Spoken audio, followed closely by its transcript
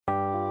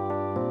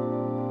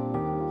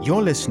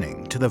You're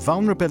listening to the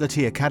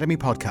Vulnerability Academy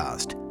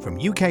podcast from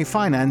UK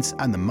Finance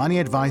and the Money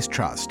Advice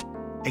Trust,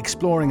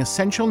 exploring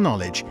essential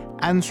knowledge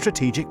and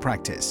strategic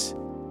practice.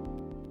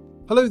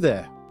 Hello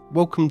there.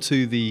 Welcome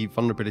to the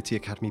Vulnerability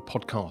Academy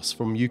podcast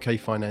from UK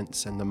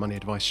Finance and the Money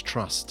Advice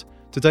Trust.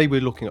 Today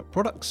we're looking at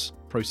products,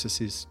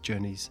 processes,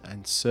 journeys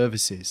and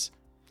services.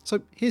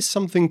 So here's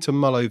something to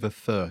mull over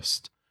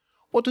first.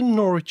 What do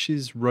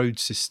Norwich's road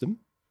system,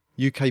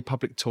 UK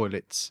public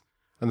toilets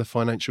and the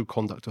Financial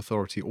Conduct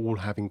Authority all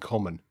have in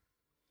common?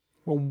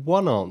 Well,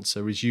 one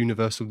answer is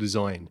universal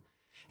design.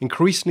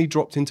 Increasingly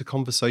dropped into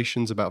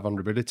conversations about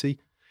vulnerability,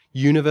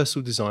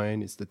 universal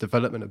design is the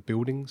development of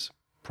buildings,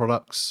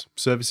 products,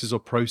 services or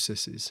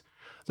processes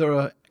that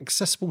are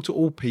accessible to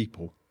all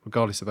people,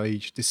 regardless of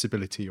age,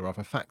 disability or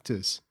other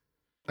factors.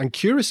 And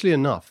curiously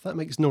enough, that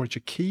makes Norwich a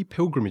key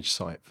pilgrimage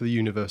site for the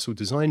universal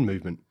design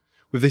movement,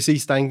 with this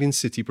East Anglian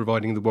city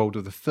providing the world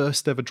of the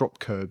first ever drop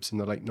curbs in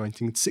the late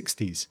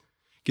 1960s,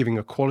 giving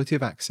a quality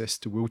of access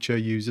to wheelchair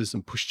users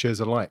and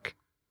pushchairs alike.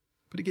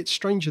 But it gets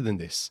stranger than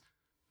this.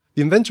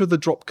 The inventor of the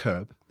drop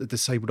curb, the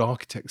disabled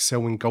architect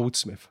Selwyn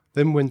Goldsmith,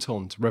 then went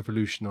on to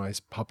revolutionise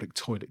public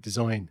toilet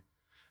design.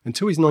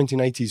 Until his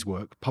 1980s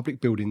work,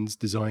 public buildings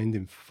designed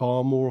in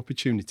far more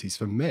opportunities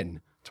for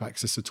men to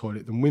access the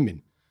toilet than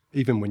women,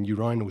 even when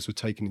urinals were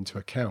taken into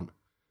account.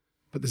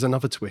 But there's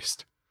another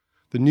twist.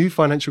 The new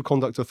Financial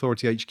Conduct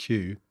Authority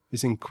HQ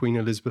is in Queen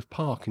Elizabeth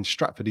Park in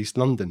Stratford, East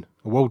London,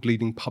 a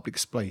world-leading public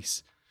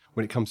space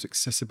when it comes to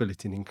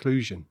accessibility and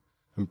inclusion.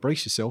 And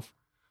brace yourself,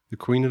 the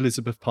Queen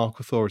Elizabeth Park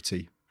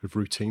Authority have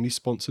routinely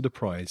sponsored a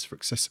prize for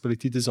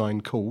accessibility design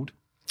called,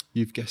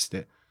 you've guessed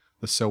it,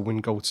 the Selwyn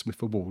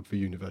Goldsmith Award for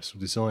Universal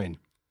Design.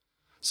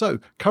 So,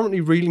 currently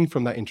reeling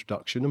from that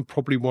introduction and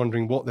probably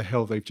wondering what the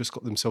hell they've just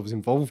got themselves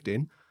involved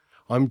in,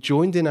 I'm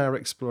joined in our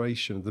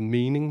exploration of the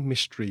meaning,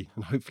 mystery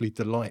and hopefully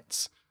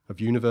delights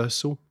of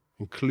universal,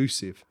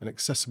 inclusive and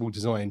accessible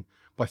design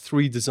by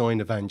three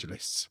design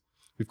evangelists.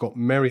 We've got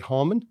Mary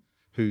Harman,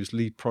 who's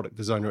lead product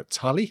designer at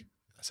Tully.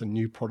 That's a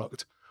new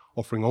product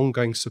offering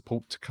ongoing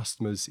support to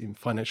customers in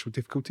financial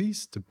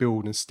difficulties to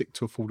build and stick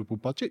to affordable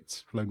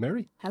budgets. Hello,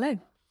 Mary. Hello.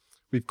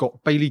 We've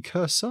got Bailey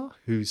Kersar,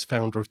 who's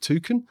founder of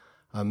Toucan,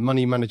 a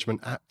money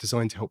management app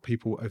designed to help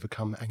people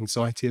overcome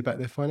anxiety about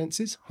their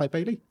finances. Hi,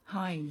 Bailey.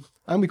 Hi.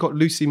 And we've got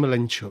Lucy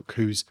Malenchuk,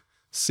 who's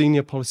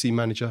Senior Policy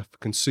Manager for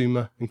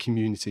Consumer and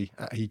Community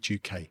at Age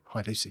UK.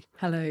 Hi, Lucy.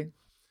 Hello.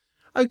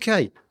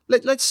 Okay,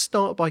 let's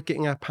start by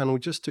getting our panel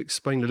just to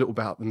explain a little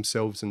about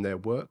themselves and their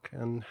work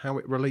and how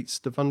it relates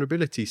to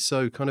vulnerability.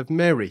 So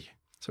Mary,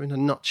 so in a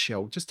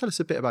nutshell, just tell us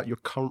a bit about your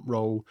current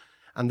role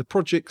and the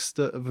projects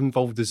that have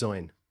involved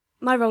design.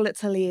 My role at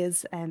Tully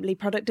is lead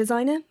product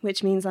designer,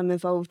 which means I'm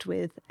involved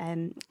with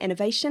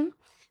innovation,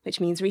 which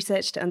means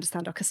research to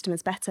understand our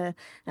customers better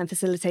and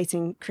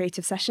facilitating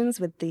creative sessions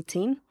with the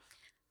team.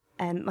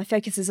 My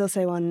focus is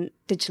also on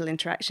digital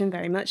interaction,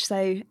 very much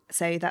so.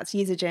 So that's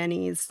user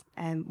journeys,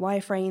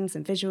 wireframes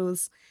and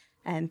visuals,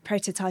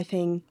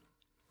 prototyping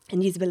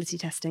and usability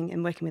testing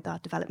and working with our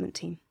development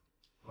team.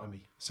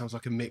 Sounds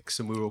like a mix,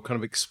 and we'll kind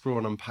of explore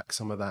and unpack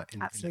some of that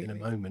in a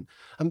moment.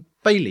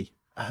 Bailey,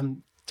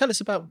 tell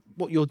us about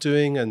what you're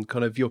doing and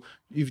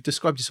you've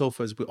described yourself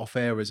as off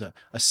air as a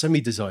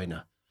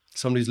semi-designer,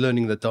 somebody who's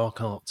learning the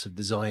dark arts of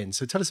design.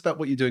 So tell us about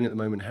what you're doing at the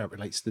moment, how it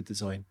relates to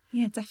design.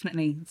 Yeah,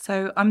 definitely.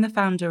 So I'm the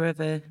founder of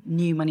a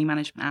new money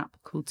management app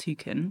called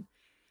Toucan.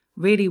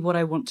 Really what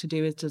I want to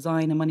do is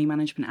design a money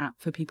management app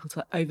for people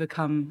to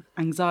overcome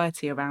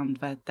anxiety around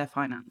their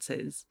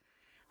finances.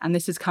 And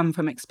this has come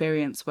from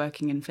experience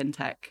working in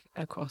fintech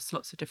across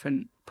lots of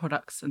different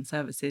products and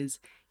services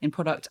in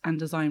product and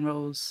design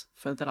roles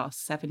for the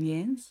last 7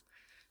 years.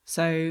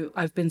 So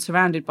I've been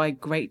surrounded by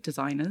great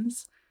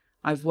designers.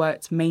 I've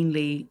worked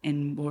mainly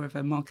in more of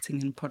a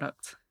marketing and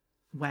product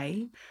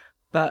way,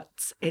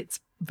 but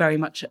it's very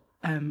much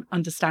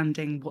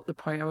understanding what the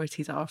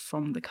priorities are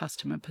from the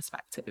customer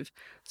perspective.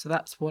 So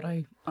that's what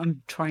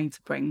I'm trying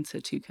to bring to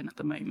Toucan at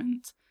the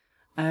moment.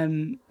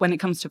 When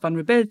it comes to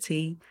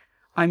vulnerability,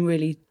 I'm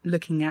really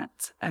looking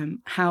at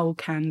how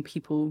can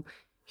people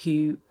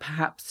who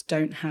perhaps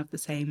don't have the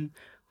same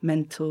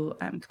mental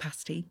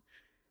capacity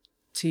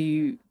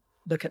to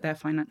look at their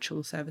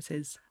financial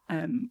services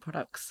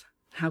products,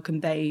 how can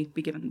they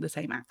be given the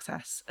same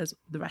access as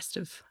the rest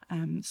of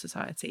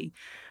society?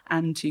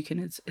 And Toucan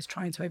is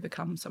trying to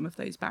overcome some of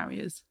those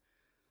barriers.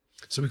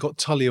 So we've got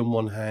Tully on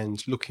one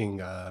hand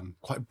looking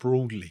quite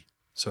broadly,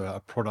 so a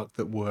product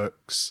that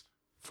works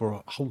for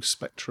a whole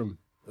spectrum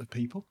of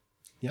people.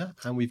 Yeah,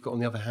 and we've got on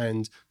the other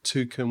hand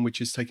Toucan, which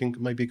is taking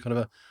maybe kind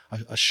of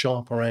a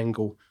sharper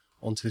angle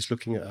onto this,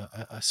 looking at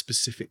a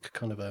specific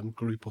kind of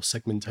group or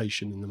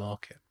segmentation in the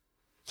market.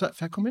 Is that a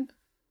fair comment?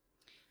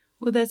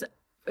 Well, there's,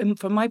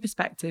 from my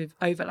perspective,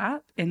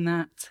 overlap in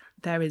that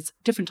there is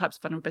different types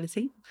of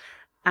vulnerability,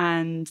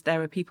 and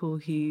there are people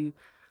who,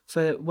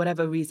 for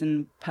whatever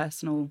reason,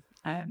 personal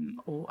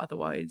or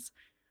otherwise,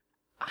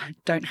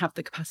 don't have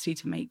the capacity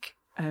to make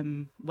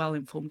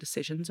well-informed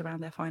decisions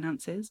around their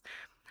finances.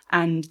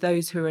 And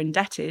those who are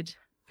indebted,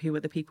 who are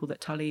the people that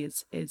Tully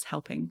is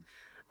helping,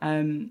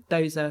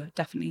 those are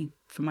definitely,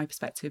 from my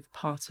perspective,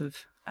 part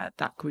of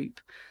that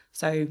group.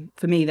 So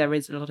for me, there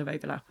is a lot of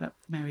overlap. But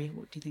Mary,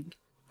 what do you think?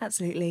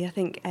 Absolutely. I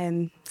think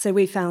so.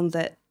 We found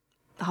that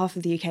half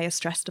of the UK are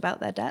stressed about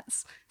their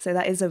debts. So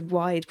that is a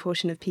wide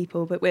portion of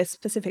people, but we're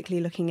specifically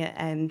looking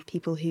at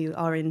people who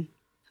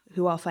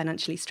are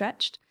financially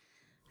stretched.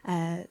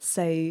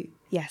 So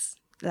yes,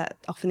 that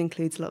often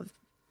includes a lot of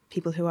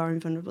people who are in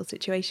vulnerable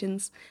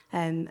situations,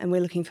 and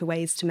we're looking for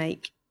ways to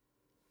make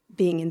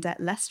being in debt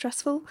less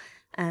stressful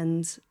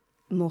and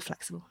more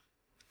flexible.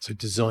 So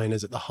design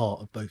is at the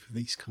heart of both of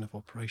these kind of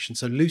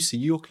operations. So Lucy,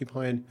 you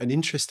occupy an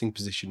interesting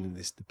position in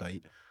this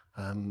debate.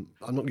 I'm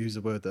not going to use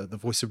the word the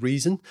voice of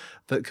reason,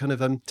 but kind of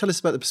tell us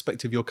about the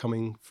perspective you're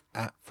coming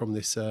at from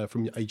this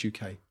from Age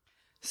UK.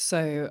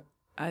 So,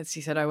 as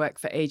you said, I work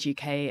for Age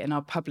UK in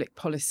our public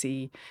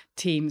policy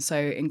team. So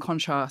in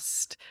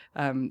contrast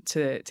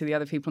to the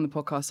other people on the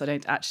podcast, I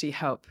don't actually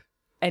help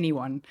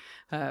anyone,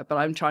 but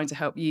I'm trying to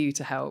help you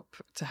to help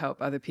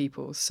other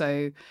people.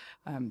 So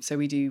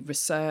we do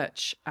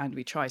research and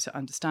we try to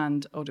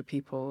understand older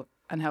people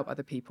and help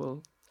other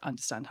people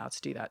understand how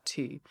to do that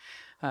too.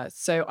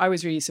 So I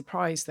was really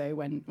surprised though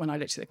when I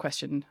looked at the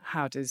question,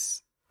 how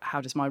does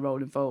my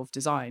role involve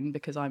design?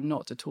 Because I'm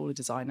not at all a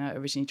designer,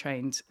 originally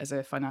trained as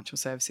a financial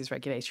services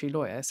regulatory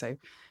lawyer, so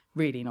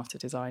really not a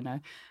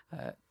designer.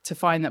 To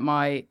find that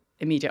my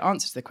immediate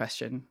answer to the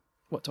question,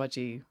 what do I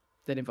do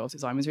that involves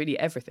design, was really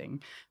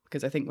everything,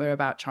 because I think we're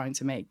about trying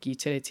to make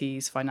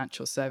utilities,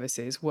 financial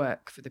services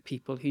work for the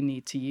people who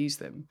need to use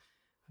them.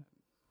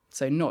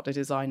 So not a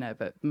designer,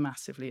 but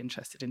massively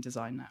interested in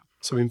design now.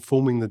 So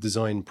informing the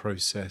design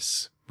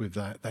process with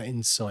that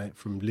insight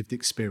from lived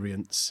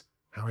experience,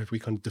 however we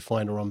kind of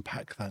define or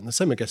unpack that. And the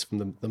same, I guess, from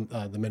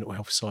the mental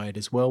health side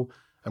as well,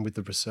 and with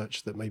the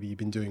research that maybe you've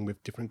been doing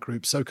with different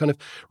groups. So kind of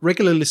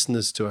regular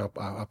listeners to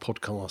our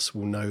podcast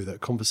will know that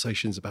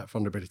conversations about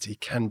vulnerability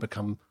can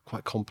become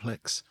quite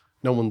complex.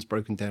 No one's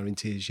broken down in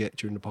tears yet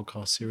during the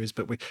podcast series,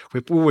 but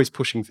we're always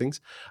pushing things.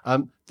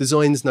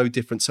 Design's no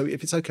different. So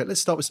if it's okay, let's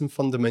start with some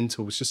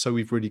fundamentals, just so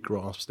we've really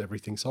grasped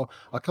everything. So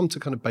I'll come to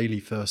kind of Bailey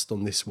first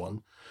on this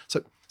one.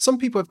 So some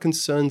people have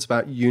concerns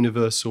about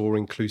universal or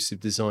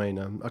inclusive design,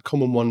 a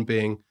common one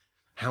being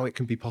how it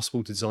can be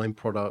possible to design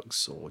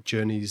products or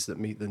journeys that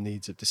meet the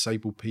needs of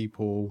disabled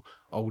people,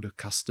 older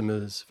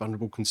customers,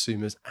 vulnerable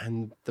consumers,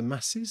 and the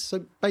masses.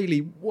 So Bailey,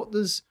 what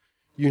does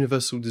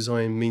universal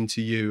design mean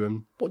to you,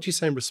 and what do you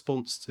say in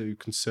response to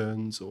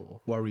concerns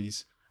or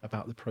worries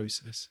about the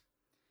process?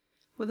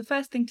 Well, the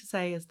first thing to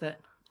say is that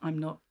I'm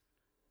not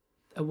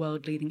a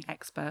world-leading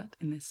expert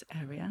in this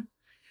area,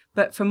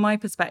 but from my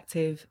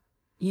perspective,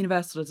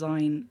 universal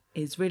design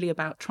is really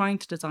about trying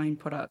to design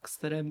products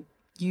that are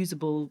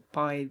usable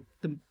by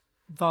the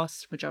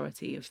vast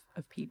majority of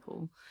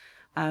people,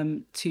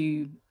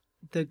 to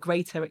the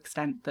greater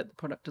extent that the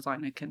product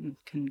designer can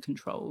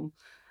control,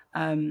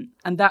 and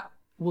that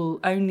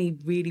will only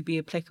really be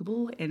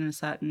applicable in a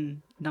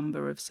certain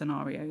number of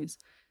scenarios.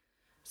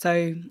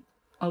 So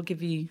I'll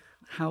give you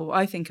how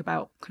I think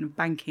about kind of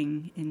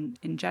banking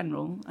in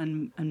general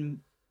and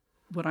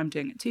what I'm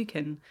doing at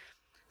Toucan.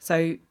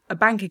 So a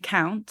bank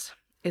account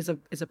is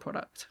a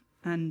product,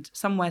 and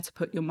somewhere to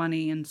put your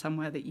money and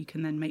somewhere that you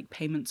can then make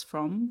payments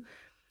from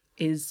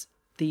is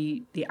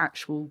the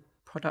actual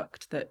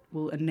product that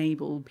will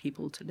enable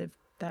people to live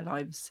their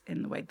lives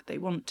in the way that they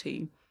want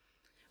to.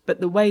 But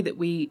the way that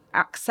we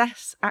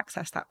access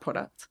that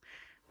product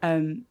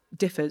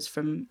differs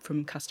from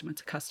customer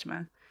to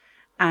customer.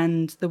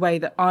 And the way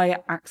that I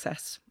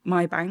access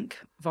my bank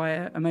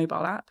via a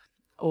mobile app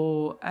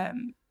or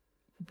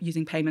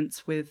using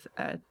payments with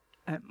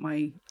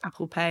my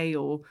Apple Pay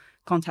or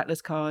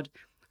contactless card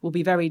will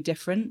be very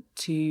different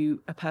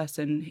to a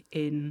person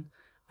in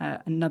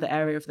another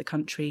area of the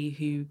country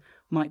who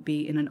might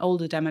be in an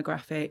older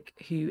demographic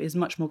who is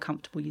much more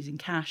comfortable using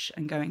cash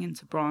and going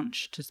into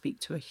branch to speak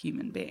to a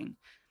human being.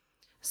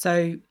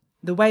 So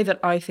the way that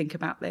I think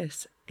about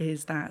this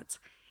is that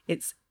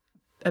it's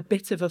a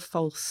bit of a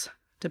false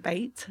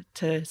debate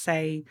to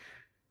say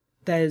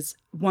there's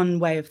one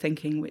way of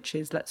thinking, which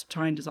is let's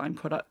try and design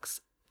products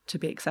to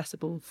be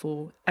accessible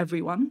for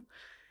everyone,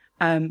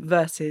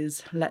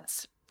 versus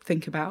let's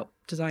think about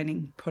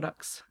designing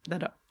products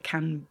that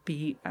can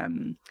be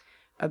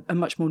a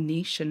much more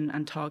niche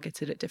and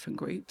targeted at different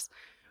groups.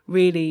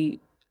 Really,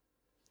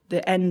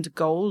 the end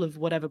goal of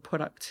whatever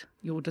product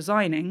you're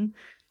designing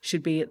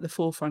should be at the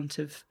forefront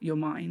of your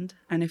mind.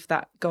 And if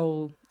that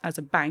goal as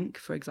a bank,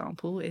 for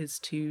example, is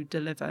to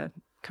deliver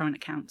current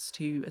accounts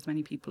to as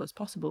many people as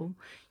possible,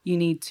 you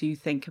need to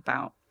think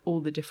about all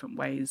the different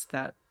ways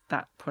that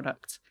that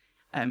product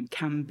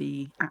can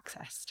be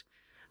accessed.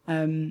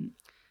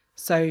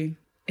 So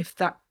if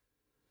that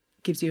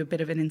gives you a bit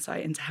of an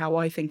insight into how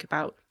I think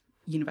about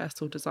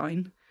universal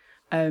design,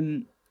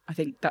 I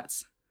think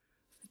that's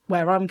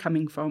where I'm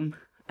coming from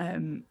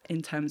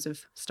in terms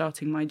of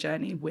starting my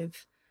journey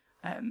with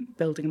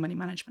building a money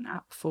management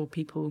app for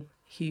people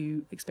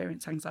who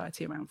experience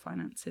anxiety around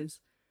finances.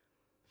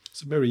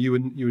 So Mary, you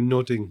were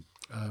nodding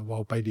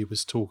while Bailey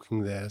was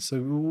talking there. So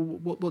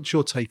what's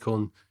your take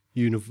on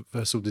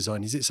universal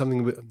design? Is it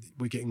something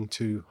we're getting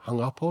too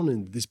hung up on,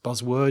 and this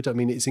buzzword? I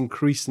mean, it's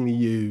increasingly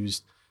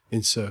used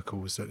in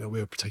circles that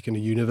we're taking a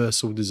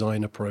universal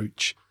design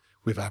approach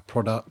with our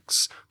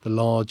products. The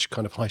large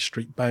kind of high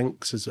street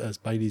banks, as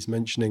Bailey's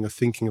mentioning, are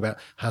thinking about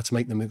how to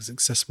make them as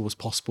accessible as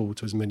possible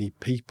to as many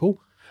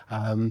people.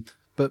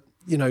 But,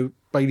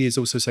 Bailey is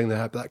also saying they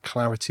have that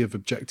clarity of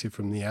objective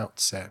from the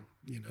outset.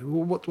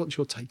 What's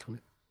your take on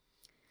it?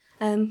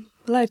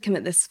 Well, I'd come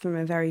at this from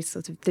a very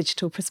sort of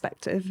digital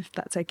perspective, if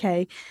that's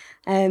okay.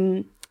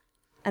 And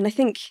I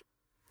think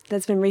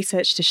there's been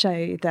research to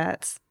show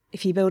that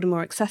if you build a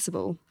more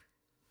accessible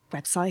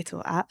website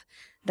or app,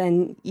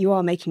 then you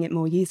are making it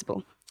more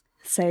usable.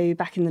 So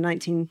back in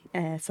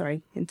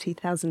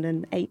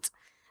 2008,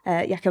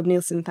 Jakob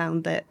Nielsen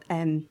found that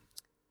a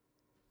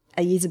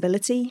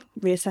usability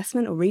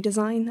reassessment or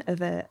redesign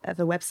of a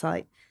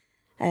website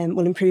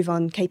will improve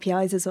on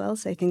KPIs as well.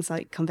 So things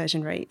like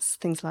conversion rates,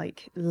 things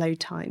like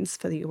load times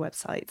for your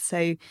website.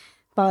 So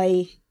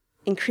by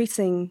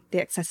increasing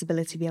the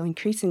accessibility, by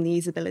increasing the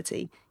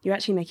usability, you're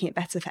actually making it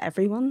better for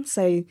everyone.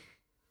 So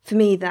for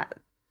me,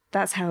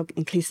 that's how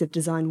inclusive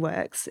design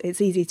works.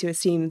 It's easy to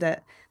assume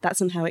that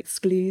somehow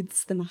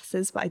excludes the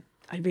masses, but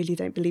I really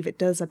don't believe it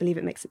does. I believe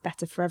it makes it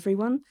better for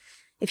everyone.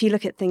 If you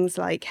look at things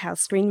like how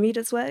screen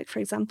readers work, for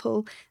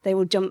example, they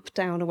will jump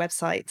down a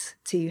website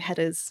to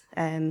headers,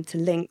 to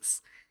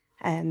links,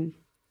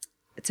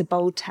 to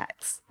bold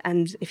text.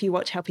 And if you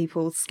watch how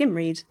people skim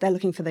read, they're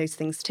looking for those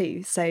things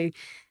too. So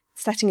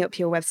setting up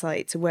your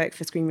website to work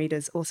for screen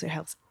readers also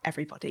helps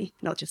everybody,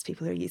 not just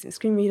people who are using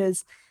screen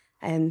readers.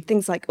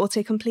 Things like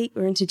autocomplete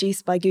were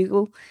introduced by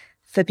Google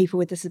for people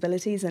with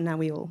disabilities, and now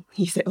we all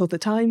use it all the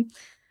time.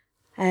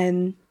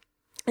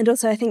 And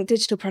also, I think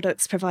digital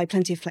products provide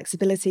plenty of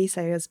flexibility.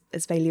 So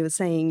as Bailey was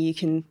saying, you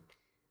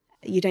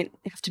don't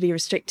have to be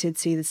restricted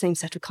to the same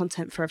set of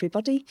content for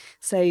everybody.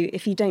 So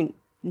if you don't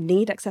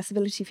need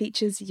accessibility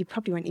features, you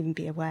probably won't even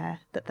be aware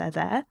that they're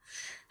there.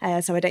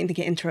 So I don't think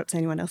it interrupts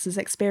anyone else's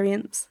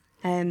experience.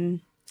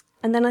 And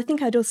then I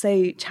think I'd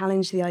also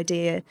challenge the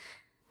idea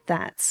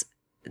that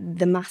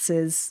the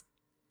masses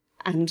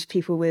and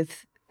people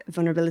with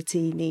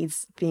vulnerability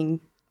needs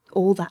being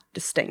all that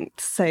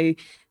distinct. So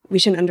we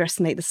shouldn't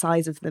underestimate the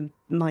size of the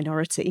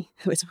minority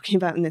that we're talking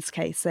about in this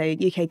case. So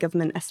UK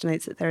government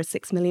estimates that there are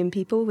 6 million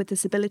people with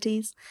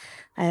disabilities,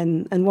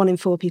 and 1 in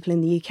 4 people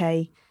in the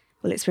UK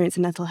will experience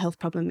a mental health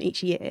problem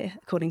each year,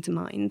 according to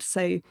Mind.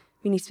 So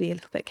we need to be a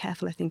little bit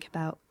careful, I think,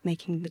 about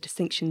making the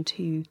distinction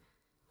too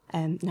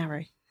narrow.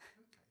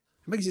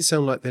 It makes it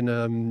sound like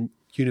then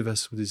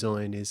universal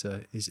design is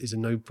a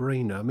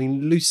no-brainer. I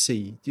mean,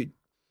 Lucy, do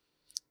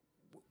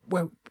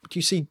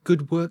you see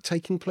good work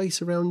taking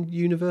place around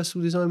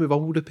universal design with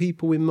older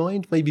people in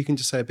mind? Maybe you can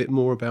just say a bit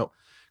more about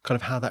kind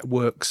of how that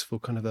works for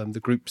kind of the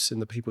groups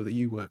and the people that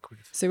you work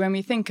with. So when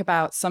we think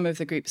about some of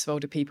the groups of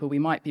older people we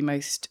might be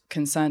most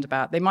concerned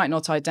about, they might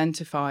not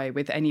identify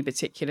with any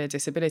particular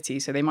disability.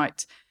 So they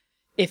might,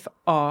 if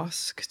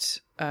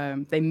asked,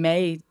 they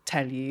may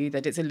tell you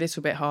that it's a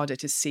little bit harder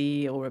to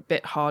see or a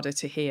bit harder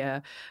to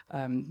hear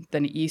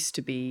than it used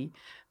to be.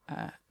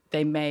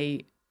 They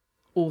may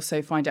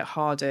also find it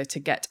harder to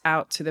get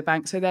out to the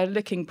bank. So they're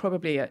looking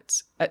probably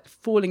at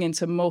falling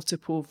into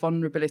multiple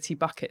vulnerability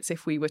buckets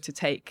if we were to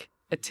take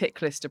a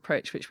tick list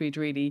approach, which we'd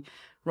really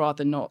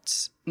rather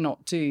not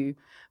do.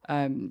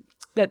 Then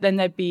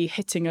they'd be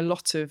hitting a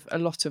lot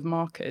of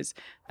markers.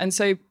 And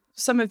so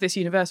some of this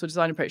universal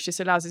design approach just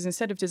allows us,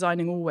 instead of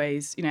designing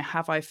always,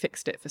 have I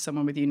fixed it for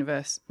someone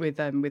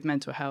with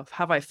mental health?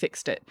 Have I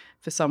fixed it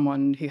for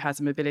someone who has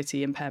a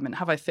mobility impairment?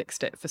 Have I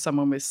fixed it for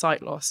someone with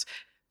sight loss?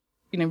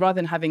 Rather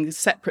than having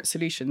separate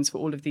solutions for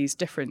all of these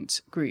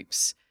different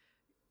groups,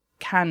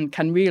 can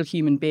real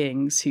human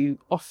beings who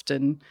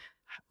often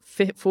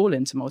fall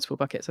into multiple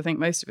buckets, I think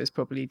most of us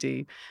probably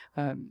do,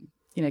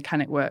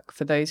 can it work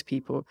for those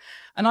people?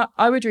 And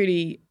I would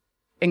really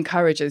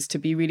encourage us to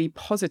be really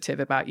positive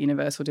about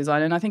universal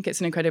design. And I think it's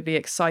an incredibly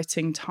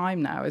exciting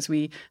time now as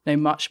we know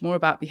much more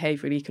about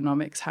behavioural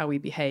economics, how we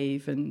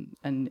behave and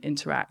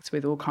interact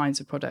with all kinds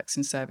of products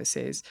and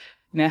services.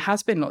 There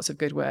has been lots of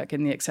good work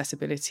in the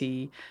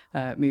accessibility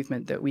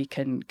movement that we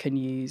can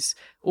use.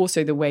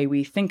 Also, the way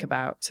we think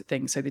about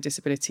things, so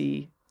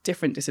the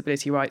different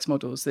disability rights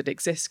models that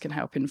exist can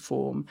help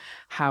inform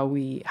how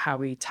we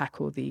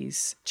tackle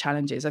these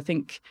challenges. I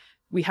think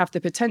we have the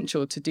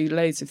potential to do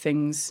loads of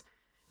things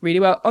really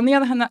well. On the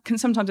other hand, that can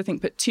sometimes, I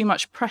think, put too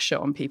much pressure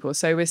on people.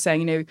 So we're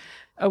saying,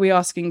 are we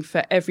asking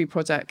for every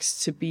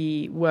product to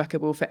be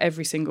workable for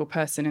every single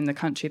person in the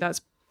country?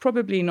 That's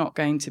probably not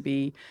going to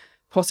be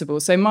possible.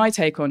 So my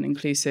take on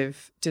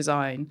inclusive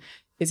design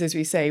is, as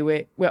we say,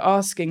 we're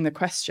asking the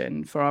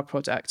question for our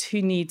product,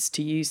 who needs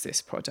to use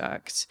this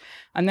product?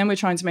 And then we're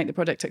trying to make the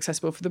product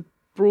accessible for the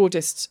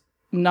broadest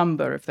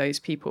number of those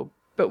people.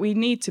 But we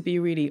need to be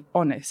really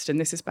honest, and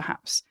this is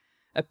perhaps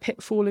a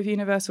pitfall of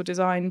universal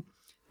design,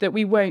 that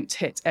we won't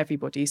hit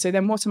everybody. So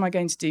then what am I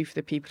going to do for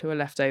the people who are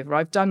left over?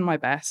 I've done my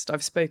best.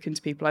 I've spoken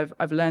to people.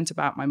 I've learned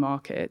about my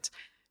market.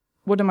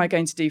 What am I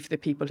going to do for the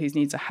people whose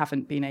needs I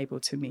haven't been able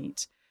to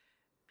meet?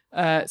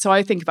 So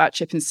I think about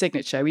chip and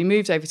signature. We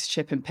moved over to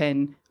chip and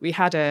pin. We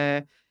had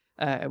a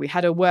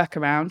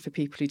workaround for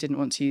people who didn't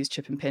want to use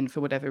chip and pin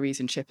for whatever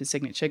reason, chip and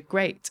signature.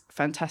 Great,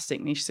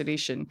 fantastic niche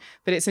solution,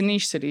 but it's a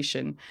niche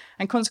solution.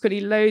 And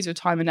consequently, loads of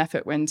time and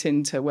effort went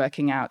into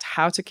working out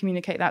how to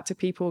communicate that to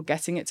people,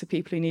 getting it to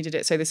people who needed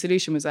it. So the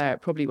solution was there.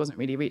 It probably wasn't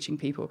really reaching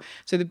people.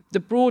 So the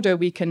broader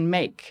we can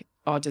make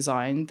our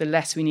design, the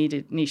less we need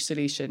a niche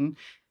solution.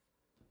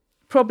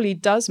 Probably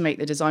does make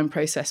the design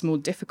process more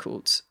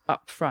difficult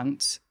up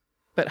front,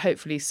 but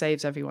hopefully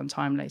saves everyone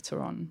time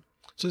later on.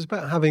 So it's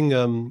about having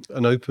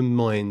an open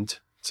mind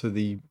to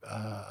the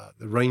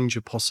range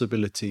of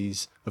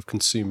possibilities of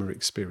consumer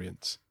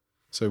experience.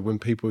 So when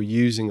people are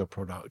using a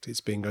product,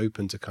 it's being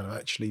open to kind of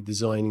actually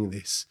designing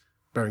this,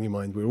 bearing in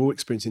mind we're all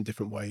experiencing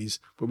different ways,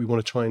 but we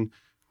want to try and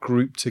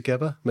group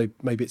together.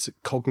 Maybe it's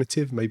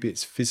cognitive, maybe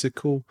it's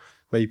physical,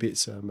 maybe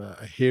it's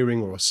a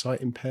hearing or a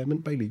sight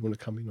impairment. Bailey, you want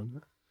to come in on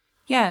that?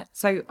 Yeah,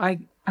 so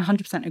I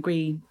 100%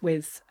 agree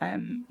with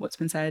what's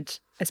been said,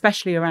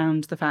 especially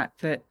around the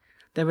fact that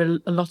there are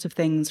a lot of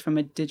things from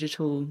a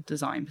digital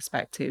design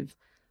perspective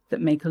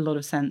that make a lot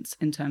of sense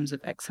in terms of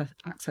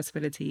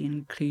accessibility and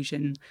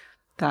inclusion.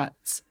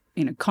 That,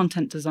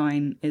 content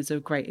design is a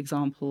great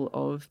example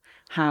of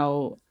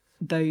how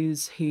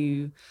those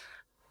who,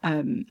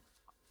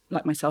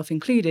 like myself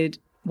included,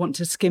 want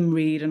to skim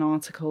read an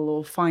article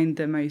or find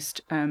the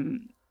most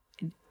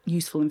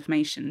useful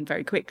information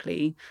very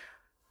quickly.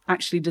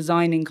 Actually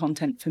designing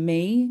content for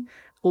me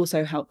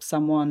also helps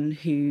someone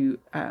who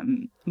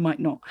might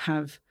not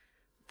have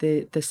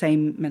the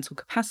same mental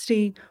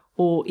capacity,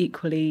 or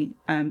equally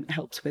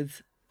helps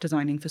with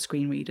designing for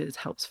screen readers,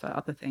 helps for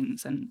other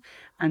things.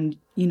 And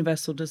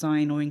universal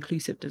design or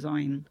inclusive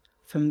design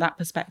from that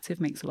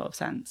perspective makes a lot of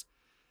sense.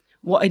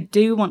 What I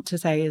do want to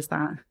say is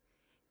that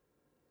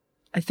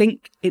I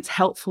think it's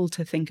helpful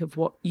to think of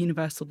what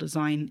universal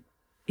design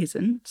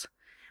isn't,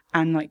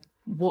 and like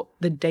what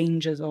the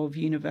dangers of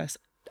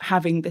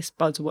having this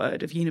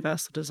buzzword of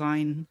universal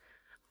design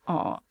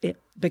are.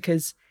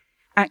 Because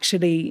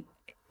actually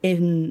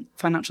in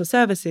financial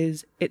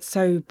services, it's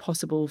so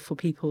possible for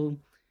people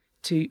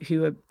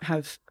who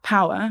have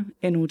power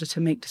in order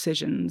to make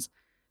decisions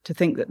to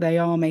think that they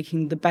are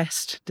making the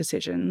best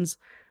decisions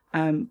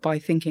by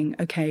thinking,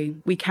 okay,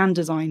 we can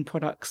design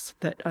products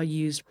that are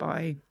used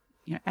by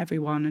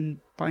everyone, and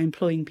by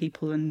employing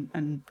people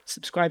and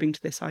subscribing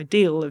to this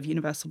ideal of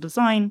universal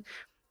design,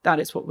 that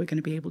is what we're going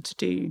to be able to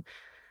do.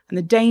 And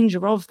the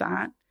danger of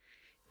that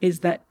is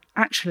that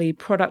actually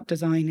product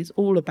design is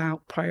all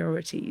about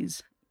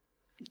priorities.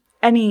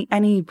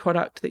 Any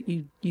product that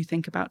you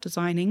think about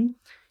designing,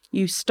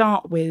 you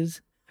start with,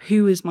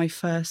 who is my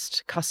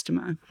first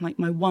customer, like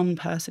my one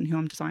person who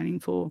I'm designing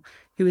for,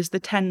 who are the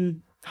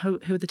 10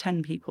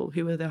 people,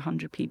 who are the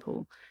 100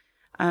 people.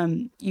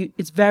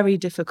 It's very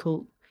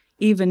difficult,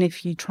 even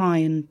if you try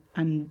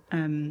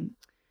and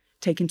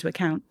take into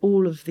account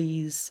all of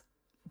these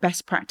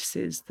best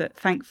practices that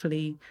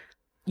thankfully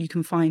you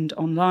can find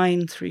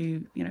online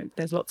through,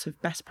 there's lots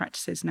of best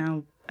practices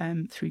now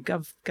through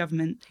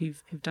government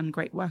who've done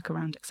great work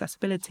around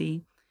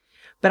accessibility.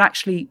 But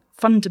actually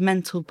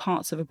fundamental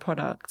parts of a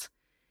product,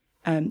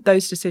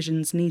 those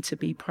decisions need to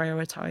be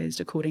prioritized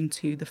according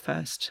to the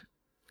first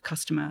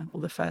customer,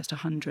 or the first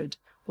 100,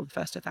 or the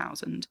first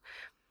 1,000.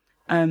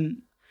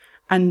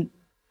 And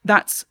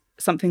that's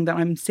something that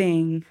I'm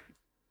seeing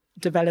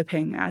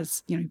developing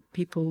as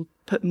people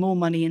put more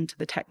money into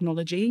the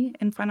technology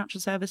in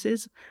financial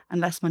services and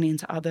less money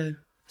into other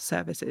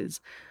services.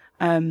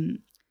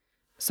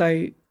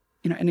 So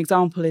an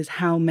example is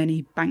how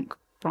many bank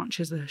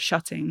branches are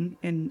shutting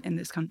in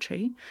this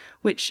country,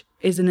 which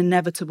is an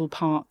inevitable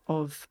part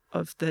of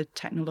the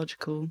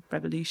technological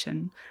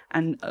revolution.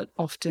 And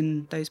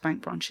often those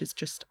bank branches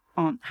just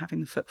aren't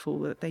having the footfall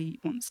that they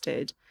once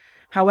did.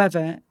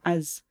 However,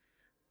 as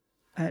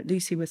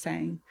Lucy was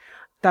saying,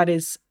 that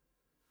is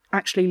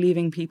actually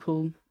leaving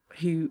people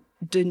who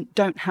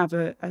don't have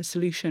a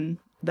solution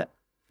that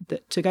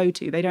to go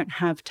to. They don't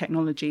have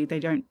technology. They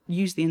don't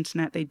use the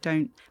internet.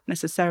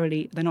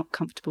 They're not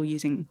comfortable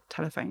using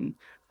telephone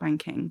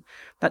banking.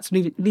 That's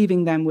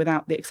leaving them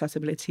without the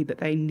accessibility that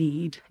they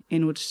need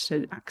in order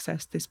to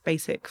access this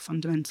basic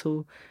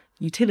fundamental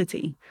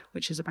utility,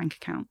 which is a bank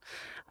account.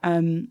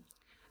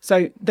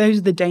 So those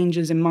are the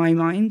dangers in my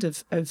mind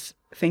of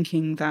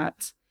thinking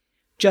that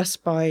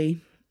just by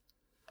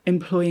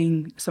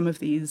employing some of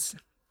these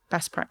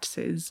best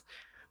practices,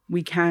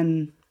 we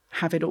can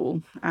have it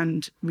all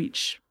and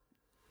reach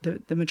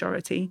the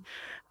majority.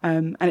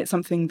 And it's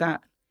something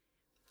that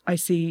I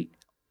see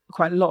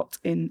quite a lot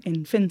in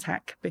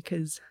fintech,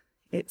 because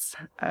it's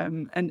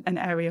an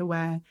area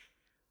where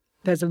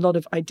there's a lot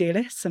of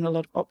idealists and a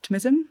lot of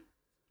optimism.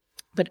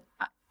 But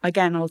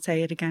again, I'll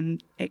say it again,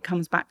 it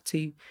comes back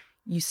to,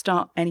 you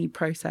start any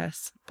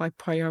process by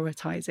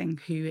prioritizing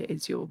who it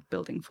is you're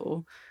building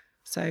for.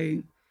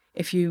 So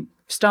if you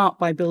start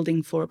by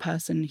building for a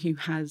person who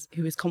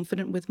is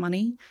confident with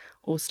money,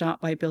 or start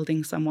by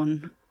building for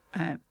someone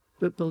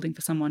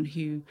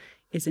who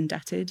is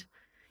indebted,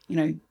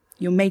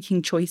 you're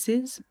making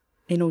choices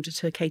in order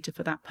to cater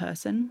for that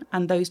person.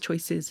 And those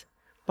choices,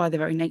 by their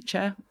very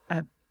nature,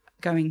 are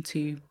going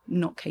to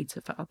not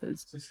cater for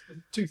others. There's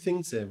two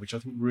things there which I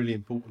think are really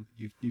important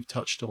you've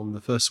touched on.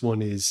 The first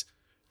one is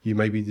you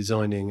may be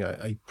designing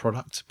a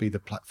product, be the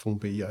platform,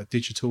 be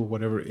digital,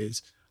 whatever it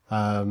is,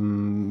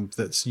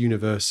 that's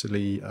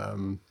universally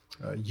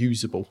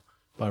usable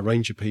by a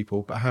range of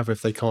people. But however,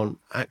 if they can't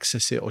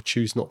access it or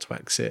choose not to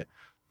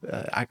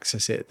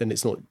access it, then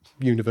it's not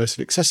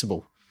universally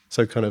accessible.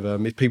 So kind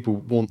of if people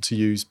want to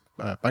use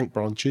bank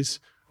branches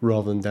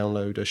rather than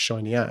download a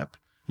shiny app,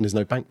 and there's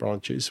no bank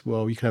branches,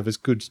 well, you can have as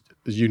good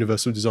as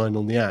universal design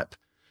on the app,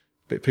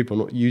 but if people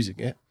are not using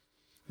it,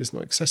 it's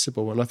not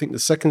accessible. And I think the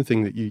second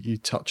thing that you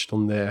touched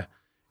on there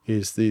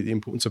is the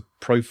importance of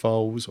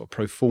profiles or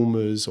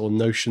proformas or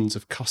notions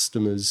of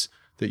customers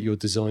that you're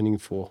designing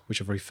for, which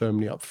are very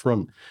firmly up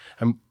front.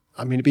 And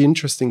I mean, it'd be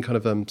interesting kind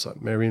of, so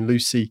Mary and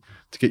Lucy,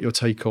 to get your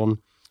take on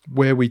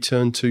where we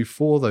turn to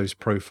for those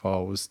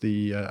profiles.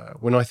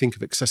 When I think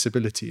of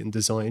accessibility and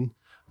design,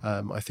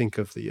 I think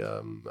of the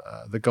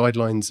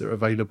guidelines that are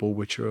available,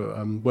 which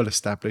are well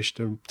established,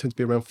 and tend to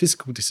be around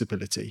physical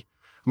disability.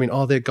 I mean,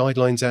 are there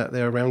guidelines out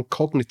there around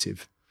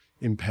cognitive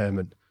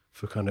impairment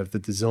for kind of the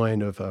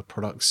design of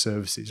products,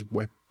 services,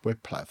 web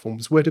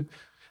platforms?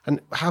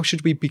 And how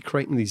should we be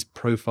creating these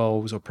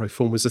profiles or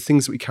proformas, the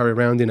things that we carry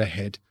around in our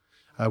head,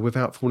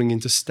 without falling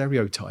into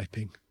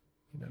stereotyping?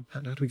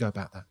 How do we go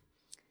about that?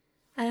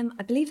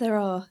 I believe there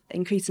are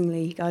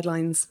increasingly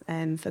guidelines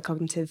for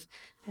cognitive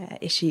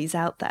issues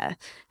out there,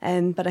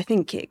 but I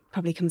think it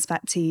probably comes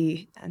back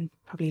to, and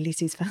probably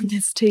Lucy's found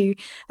this too,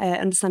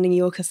 understanding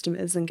your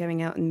customers and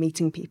going out and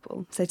meeting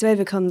people. So to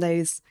overcome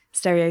those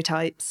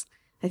stereotypes,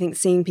 I think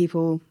seeing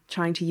people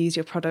trying to use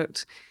your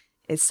product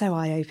is so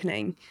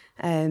eye-opening,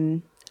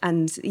 and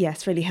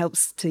yes, really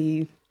helps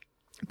to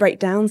break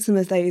down some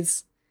of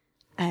those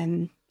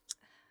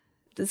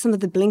some of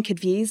the blinkered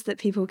views that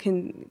people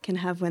can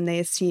have when they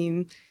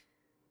assume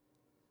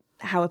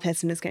how a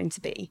person is going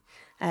to be.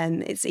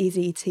 It's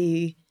easy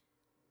to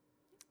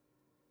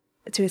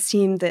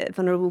assume that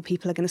vulnerable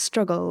people are going to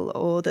struggle,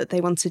 or that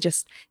they want to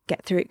just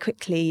get through it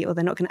quickly, or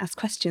they're not going to ask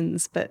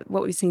questions. But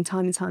what we've seen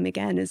time and time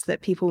again is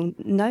that people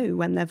know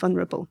when they're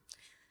vulnerable.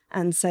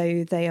 And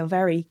so they are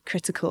very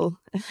critical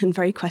and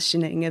very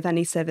questioning of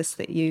any service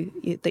that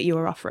you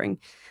are offering.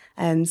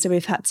 So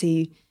we've had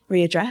to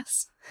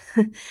readdress.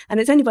 And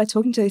it's only by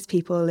talking to those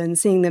people and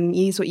seeing them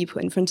use what you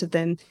put in front of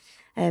them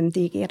that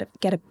you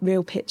get a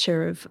real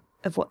picture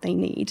of what they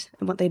need.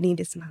 And what they need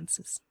is some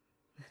answers.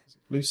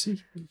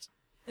 Lucy?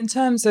 In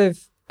terms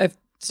of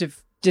sort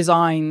of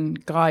design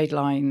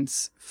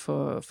guidelines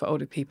for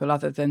older people,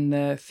 other than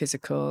the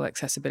physical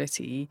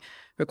accessibility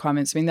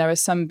requirements, I mean, there are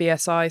some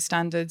BSI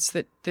standards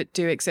that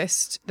do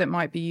exist that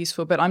might be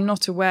useful, but I'm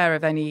not aware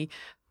of any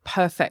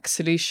perfect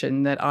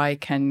solution that I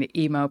can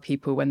email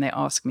people when they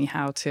ask me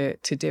how to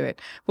do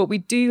it. What we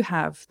do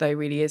have, though,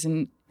 really is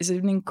an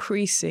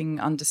increasing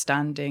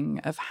understanding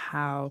of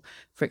how,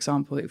 for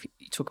example, if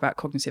you talk about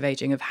cognitive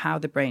aging, of how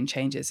the brain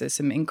changes. There's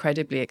some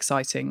incredibly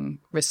exciting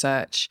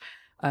research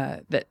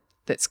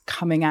that's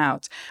coming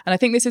out. And I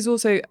think this is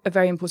also a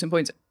very important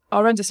point.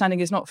 Our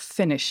understanding is not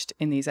finished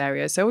in these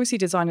areas. So obviously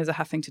designers are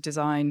having to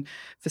design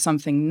for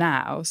something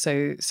now,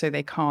 so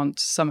they can't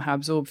somehow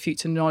absorb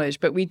future knowledge,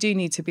 but we do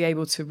need to be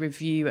able to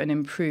review and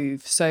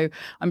improve. So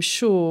I'm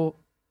sure,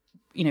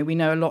 we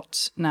know a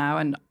lot now,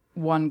 and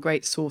one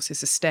great source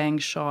is the Staying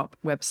Sharp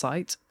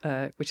website,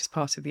 which is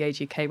part of the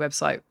Age UK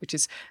website, which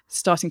is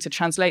starting to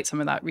translate some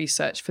of that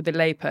research for the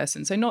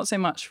layperson. So not so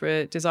much for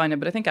a designer,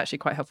 but I think actually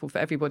quite helpful for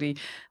everybody,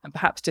 and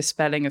perhaps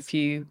dispelling a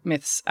few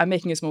myths and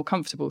making us more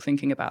comfortable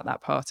thinking about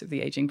that part of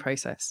the aging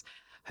process,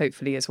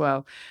 hopefully as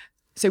well.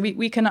 So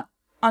we can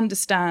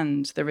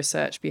understand the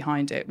research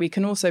behind it. We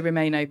can also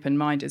remain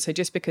open-minded. So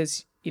just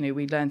because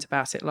we learned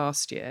about it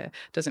last year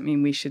doesn't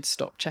mean we should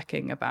stop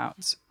checking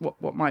about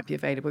what might be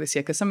available this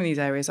year, because some of these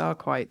areas are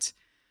quite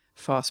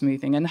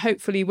fast-moving and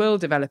hopefully will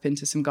develop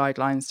into some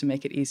guidelines to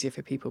make it easier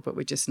for people, but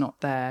we're just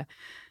not there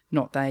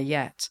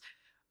yet.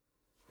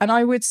 And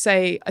I would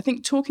say, I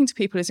think talking to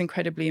people is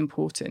incredibly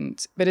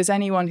important, but as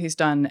anyone who's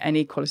done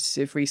any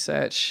qualitative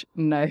research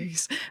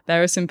knows,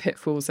 there are some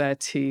pitfalls there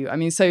too. I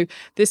mean, so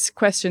this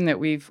question that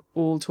we've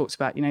all talked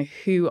about,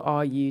 who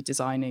are you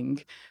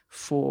designing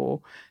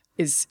for,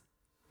 is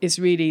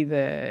really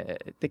the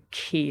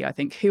key, I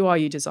think. Who are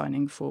you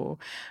designing for?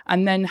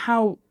 And then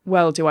how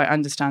well do I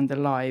understand the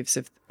lives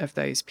of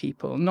those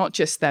people? Not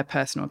just their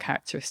personal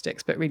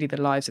characteristics, but really the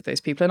lives of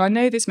those people. And I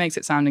know this makes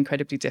it sound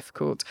incredibly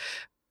difficult,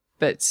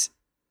 but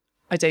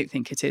I don't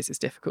think it is as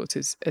difficult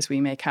as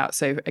we make out.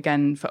 So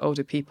again, for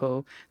older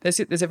people, there's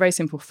a very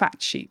simple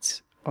fact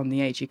sheet on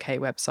the Age UK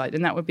website,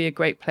 and that would be a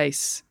great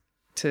place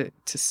to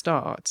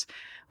start.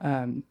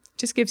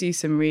 Just gives you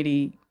some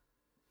really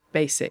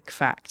basic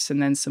facts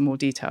and then some more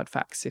detailed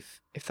facts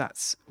if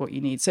that's what you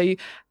need. So you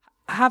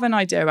have an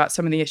idea about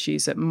some of the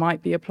issues that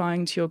might be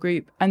applying to your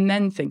group, and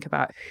then think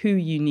about who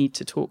you need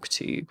to talk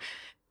to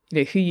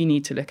who you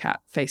need to look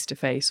at face to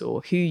face,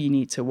 or who you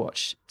need to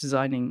watch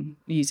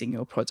using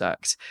your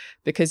product.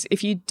 Because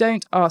if you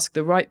don't ask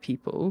the right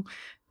people,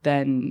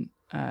 then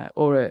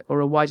or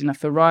a wide enough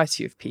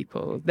variety of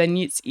people, then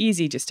it's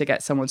easy just to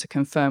get someone to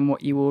confirm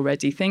what you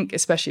already think,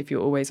 especially if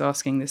you're always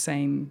asking the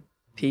same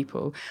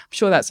people. I'm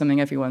sure that's something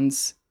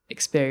everyone's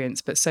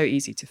experienced, but so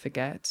easy to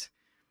forget.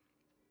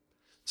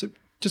 So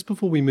just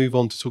before we move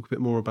on to talk a bit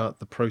more about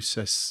the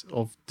process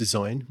of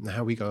design and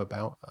how we go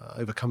about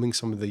overcoming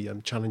some of the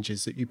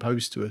challenges that you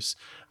pose to us,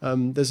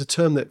 there's a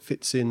term that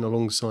fits in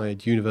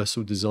alongside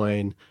universal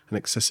design and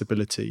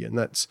accessibility, and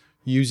that's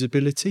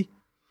usability.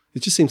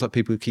 It just seems like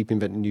people keep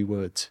inventing new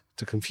words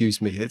to confuse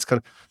me. It's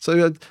kind of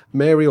so.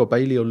 Mary or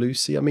Bailey or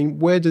Lucy, I mean,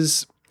 where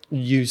does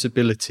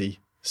usability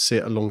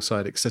sit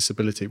alongside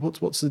accessibility?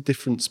 What's the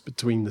difference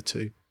between the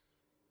two?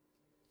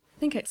 I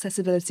think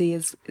accessibility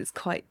is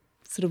quite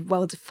sort of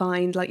well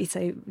defined. Like you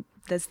say,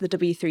 there's the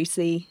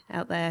W3C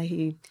out there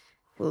who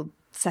will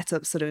set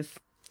up sort of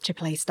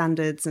AAA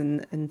standards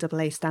and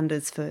AA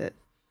standards for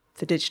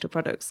digital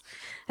products.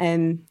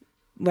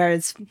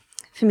 Whereas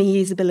for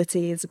me,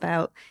 usability is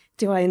about,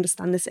 do I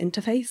understand this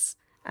interface,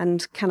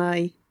 and can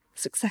I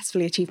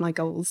successfully achieve my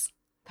goals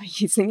by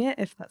using it,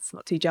 if that's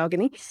not too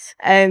jargony.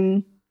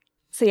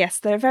 So yes,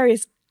 there are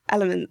various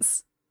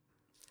elements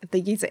of the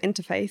user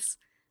interface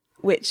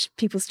which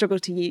people struggle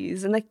to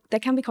use, and they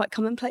can be quite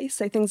commonplace.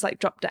 So things like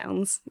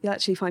drop-downs, you'll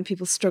actually find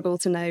people struggle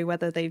to know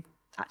whether they've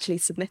actually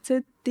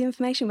submitted the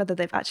information, whether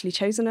they've actually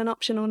chosen an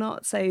option or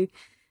not. So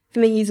for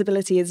me,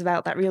 usability is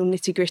about that real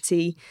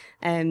nitty-gritty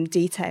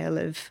detail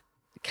of,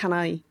 can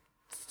I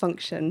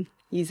function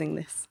using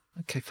this?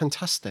 Okay,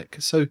 fantastic.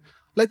 So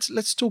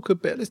let's talk a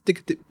bit. Let's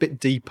dig a bit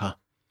deeper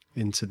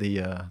into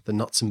the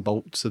nuts and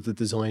bolts of the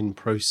design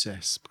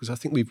process, because I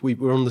think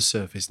we're on the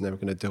surface, and then we're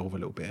going to delve a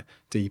little bit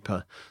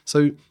deeper.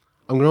 So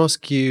I'm going to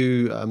ask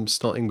you,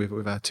 starting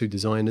with our two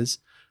designers,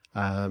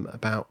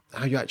 about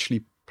how you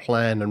actually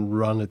plan and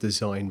run a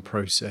design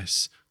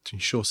process to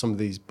ensure some of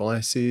these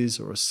biases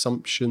or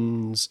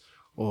assumptions,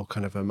 or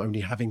kind of only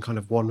having kind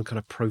of one kind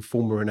of pro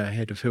forma in our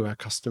head of who our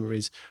customer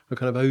is, are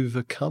kind of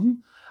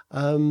overcome.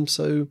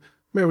 So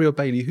Mary or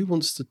Bailey, who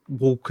wants to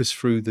walk us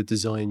through the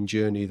design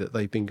journey that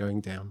they've been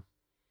going down?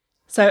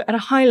 So at a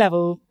high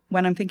level,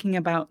 when I'm thinking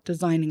about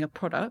designing a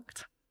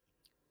product,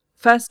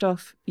 first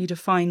off, you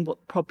define what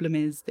the problem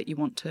is that you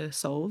want to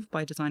solve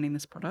by designing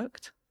this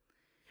product.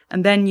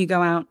 And then you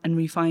go out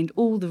and find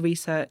all the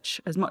research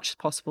as much as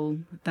possible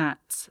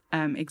that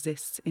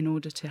exists in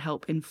order to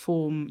help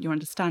inform your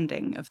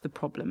understanding of the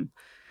problem.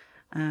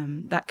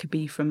 That could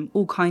be from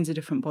all kinds of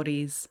different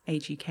bodies,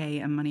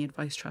 AGK and Money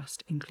Advice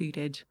Trust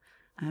included.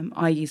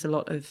 I use a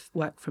lot of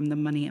work from the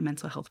Money and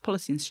Mental Health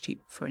Policy Institute,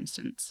 for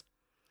instance.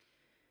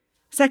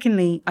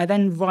 Secondly, I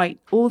then write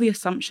all the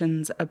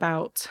assumptions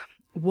about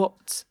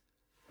what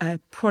a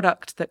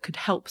product that could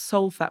help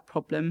solve that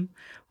problem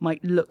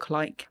might look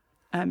like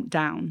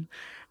down.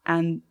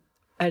 And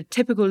a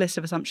typical list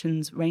of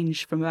assumptions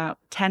range from about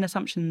 10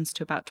 assumptions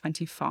to about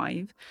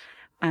 25.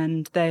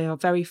 And they are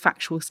very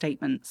factual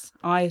statements.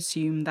 I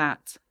assume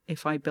that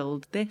if I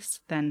build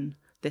this, then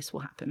this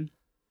will happen.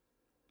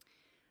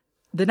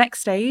 The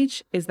next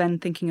stage is then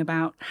thinking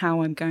about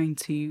how I'm going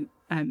to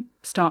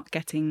start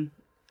getting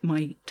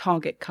my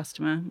target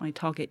customer, my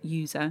target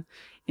user,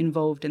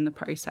 involved in the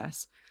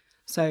process.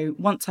 So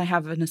once I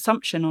have an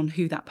assumption on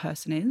who that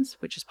person is,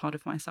 which is part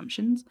of my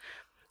assumptions,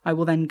 I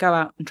will then go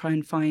out and try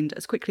and find,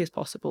 as quickly as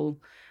possible,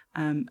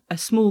 a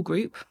small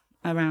group,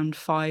 around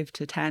 5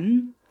 to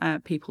 10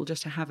 people,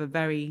 just to have a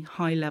very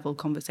high-level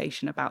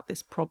conversation about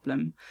this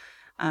problem.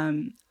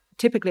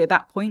 Typically at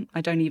that point,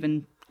 I don't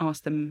even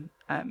ask them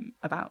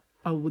about,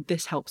 would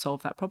this help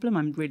solve that problem?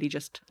 I'm really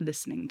just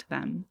listening to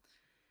them.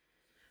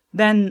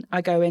 Then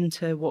I go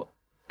into what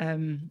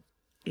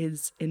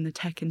is in the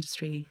tech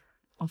industry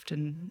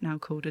often now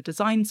called a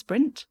design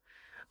sprint,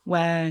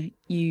 where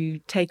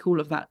you take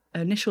all of that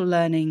initial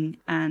learning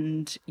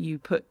and you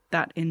put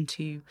that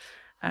into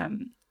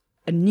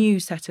a new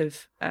set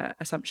of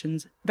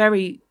assumptions,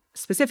 very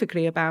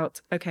specifically about,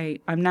 okay,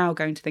 I'm now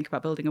going to think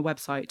about building a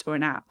website or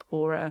an app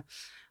or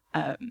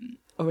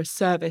a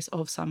service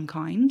of some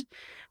kind,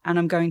 and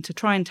I'm going to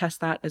try and test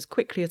that as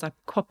quickly as I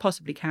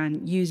possibly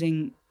can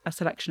using a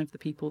selection of the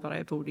people that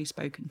I've already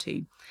spoken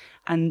to.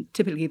 And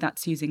typically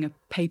that's using a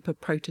paper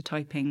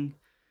prototyping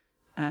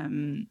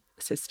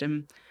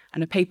system.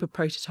 And a paper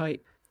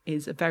prototype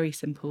is a very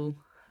simple,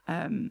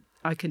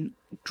 I can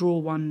draw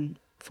one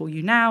for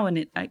you now, and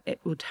it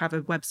would have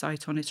a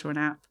website on it or an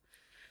app.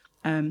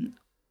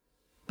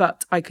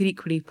 But I could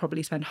equally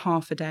probably spend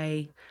half a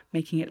day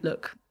making it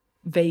look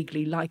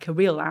vaguely like a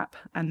real app,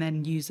 and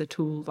then use a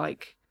tool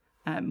like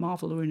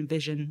Marvel or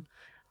InVision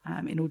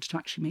in order to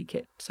actually make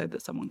it so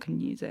that someone can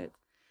use it.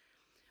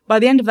 By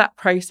the end of that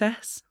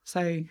process,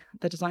 so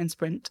the design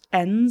sprint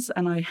ends,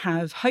 and I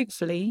have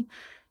hopefully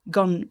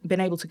been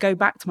able to go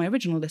back to my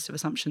original list of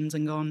assumptions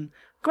and gone,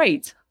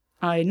 great,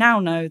 I now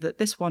know that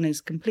this one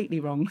is completely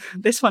wrong.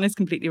 This one is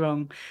completely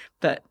wrong,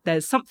 but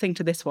there's something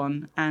to this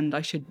one, and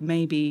I should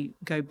maybe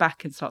go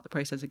back and start the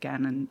process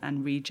again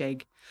and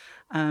rejig.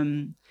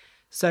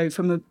 So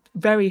from a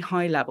very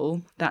high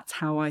level, that's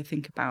how I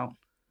think about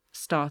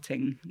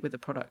starting with a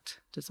product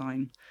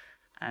design.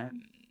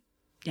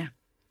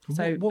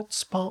 So what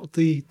sparked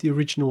the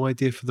original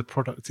idea for the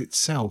product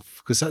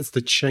itself? Because that's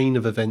the chain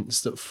of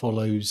events that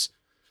follows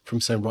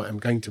from saying, right, I'm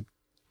going to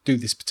do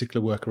this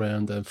particular work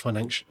around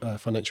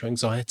financial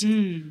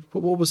anxiety. But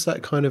what was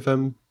that kind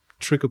of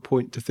trigger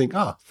point to think,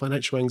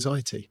 financial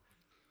anxiety?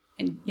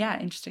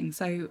 Interesting.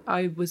 So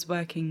I was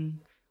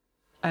working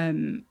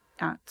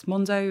at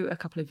Monzo a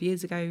couple of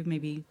years ago,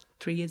 maybe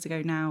 3 years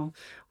ago now,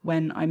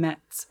 when I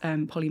met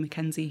Polly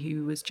Mackenzie,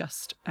 who was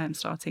just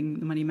starting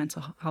the Money and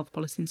Mental Health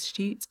Policy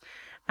Institute.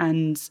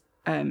 And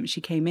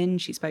she came in,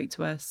 she spoke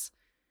to us.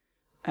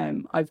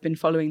 I've been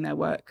following their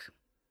work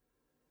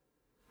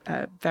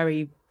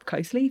very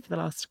closely for the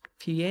last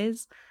few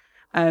years.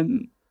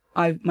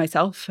 I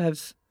myself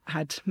have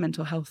had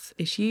mental health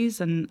issues,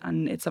 and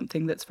it's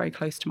something that's very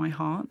close to my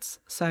heart.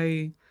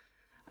 So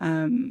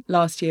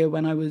last year,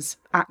 when I was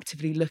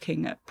actively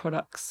looking at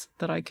products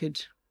that I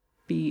could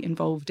be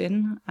involved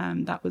in,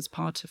 that was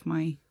part of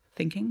my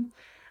thinking.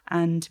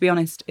 And to be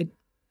honest,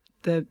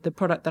 the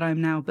product that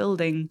I'm now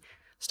building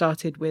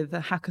started with a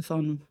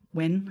hackathon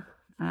win,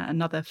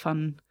 another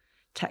fun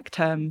tech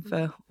term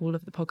for all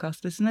of the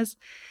podcast listeners.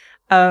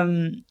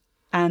 And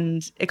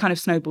it kind of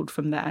snowballed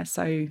from there.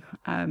 So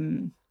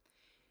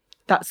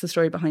that's the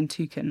story behind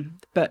Toucan.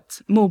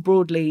 But more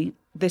broadly,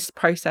 this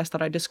process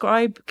that I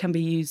describe can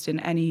be used in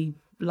any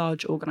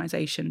large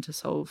organisation to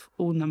solve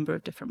all number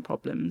of different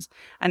problems.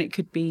 And it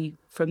could be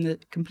from the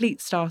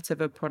complete start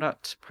of a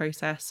product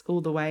process all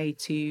the way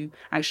to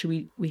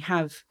actually we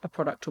have a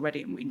product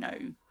already and we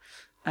know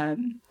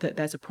that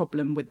there's a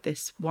problem with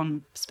this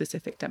one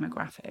specific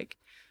demographic.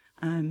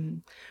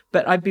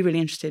 But I'd be really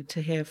interested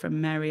to hear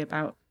from Mary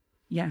about,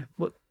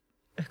 what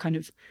a kind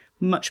of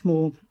much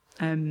more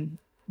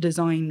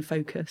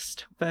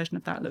design-focused version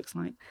of that looks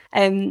like.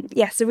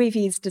 So we've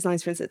used design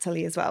sprints at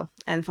Tully as well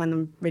and find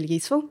them really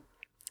useful.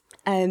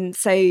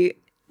 So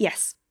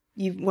yes,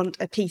 you want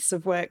a piece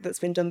of work that's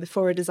been done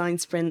before a design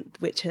sprint,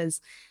 which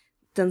has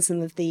done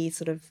some of the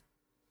sort of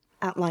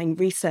outline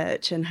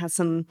research and has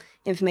some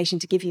information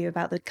to give you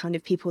about the kind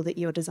of people that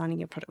you're designing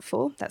your product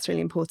for. That's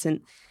really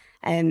important.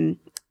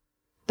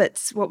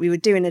 But what we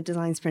would do in a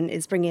design sprint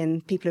is bring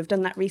in people who've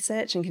done that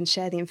research and can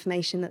share the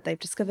information that they've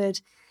discovered,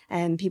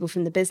 people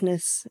from the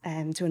business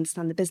to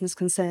understand the business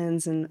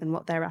concerns and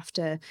what they're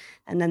after.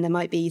 And then there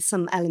might be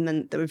some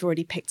element that we've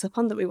already picked up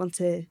on that we want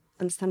to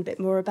understand a bit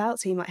more about.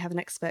 So you might have an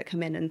expert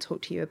come in and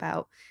talk to you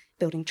about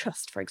building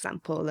trust, for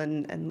example,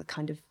 and the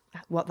kind of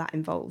what that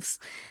involves.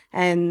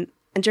 And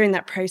during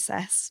that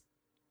process,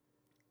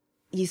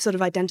 you sort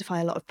of identify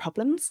a lot of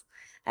problems.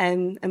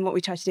 And what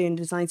we try to do in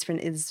Design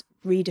Sprint is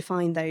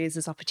redefine those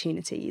as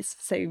opportunities.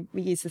 So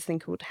we use this thing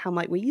called How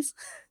Might We's.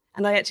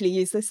 And I actually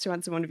use this to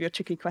answer one of your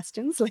tricky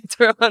questions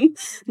later on.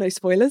 No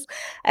spoilers.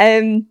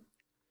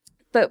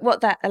 But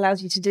what that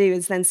allows you to do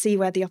is then see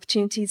where the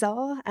opportunities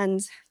are.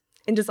 And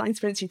in Design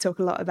Sprints, you talk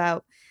a lot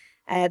about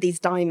these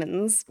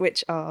diamonds,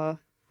 which are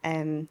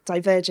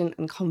divergent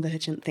and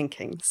convergent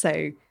thinking.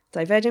 So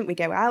divergent, we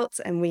go out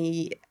and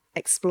we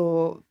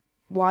explore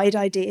wide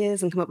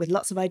ideas and come up with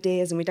lots of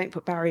ideas, and we don't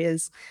put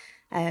barriers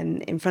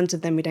in front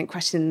of them. We don't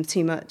question them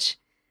too much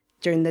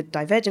during the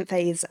divergent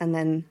phase. And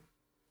then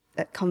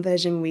at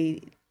conversion,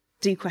 we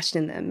do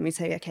question them. We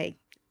say, okay,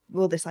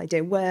 will this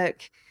idea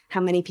work?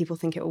 How many people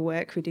think it will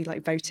work? We do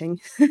like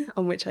voting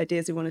on which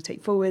ideas we want to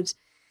take forward.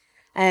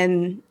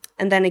 And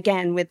then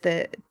again, with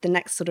the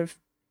next sort of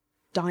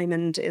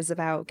diamond is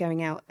about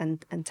going out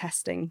and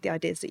testing the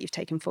ideas that you've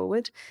taken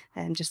forward,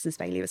 just as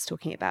Bailey was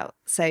talking about.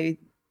 So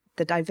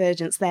the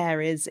divergence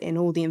there is in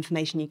all the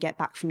information you get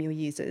back from your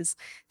users.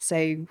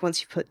 So once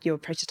you put your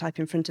prototype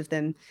in front of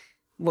them,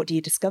 what do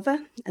you discover?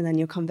 And then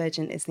your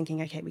convergent is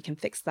thinking, okay, we can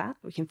fix that,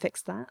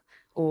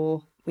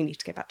 or we need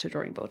to go back to the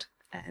drawing board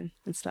and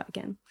start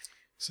again.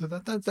 So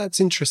that's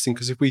interesting,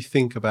 because if we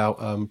think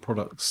about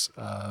products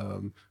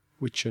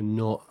which are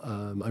not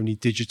only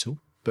digital,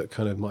 but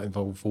kind of might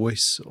involve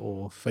voice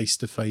or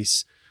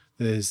face-to-face,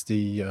 there's the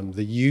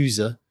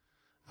user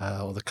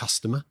or the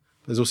customer.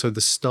 There's also the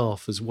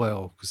staff as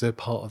well, because they're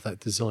part of that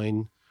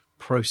design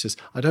process.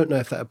 I don't know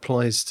if that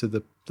applies to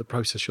the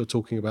process you're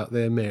talking about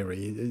there,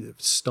 Mary,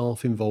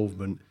 staff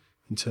involvement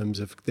in terms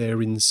of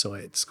their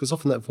insights, because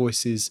often that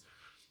voice is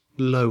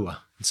lower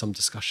in some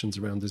discussions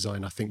around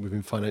design, I think,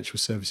 within financial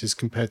services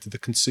compared to the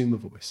consumer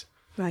voice.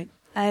 Right.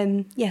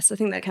 Yes, I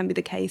think that can be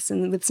the case.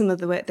 And with some of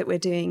the work that we're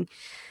doing,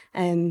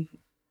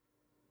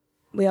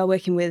 we are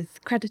working with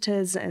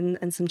creditors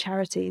and some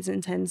charities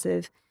in terms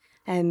of,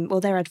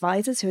 their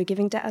advisors who are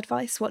giving debt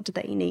advice. What do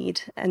they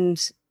need? And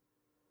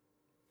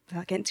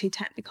without getting too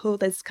technical,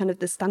 there's kind of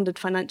the standard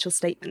financial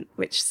statement,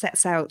 which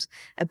sets out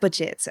a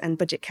budget and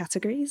budget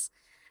categories.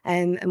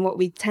 And what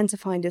we tend to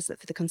find is that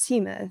for the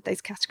consumer,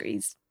 those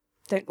categories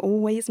don't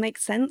always make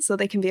sense, or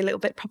they can be a little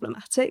bit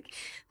problematic.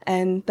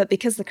 But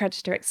because the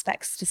creditor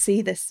expects to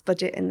see this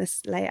budget in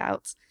this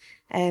layout,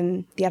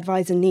 the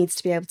advisor needs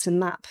to be able to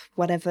map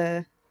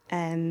whatever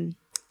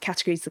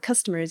categories the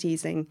customer is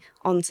using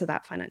onto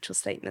that financial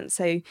statement.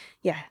 So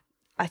yeah,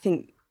 I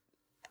think,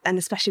 and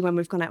especially when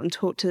we've gone out and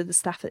talked to the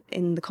staff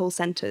in the call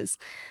centres,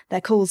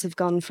 their calls have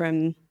gone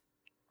from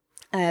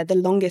the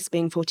longest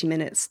being 40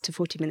 minutes to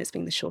 40 minutes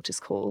being the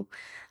shortest call,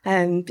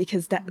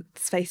 because that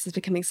space is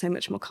becoming so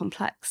much more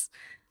complex.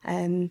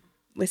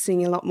 We're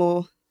seeing a lot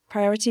more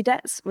priority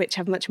debts, which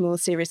have much more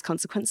serious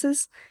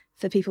consequences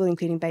for people,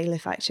 including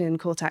bailiff action,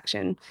 court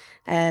action.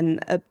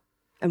 And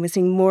we're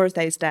seeing more of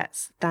those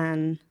debts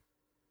than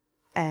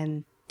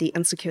the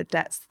unsecured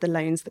debts, the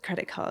loans, the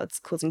credit cards,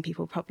 causing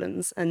people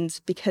problems. And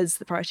because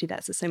the priority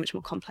debts are so much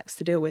more complex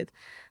to deal with,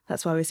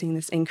 that's why we're seeing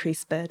this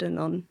increased burden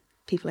on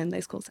people in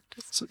those call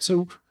centres.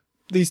 So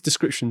these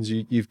descriptions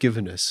you've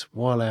given us,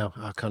 while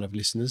our kind of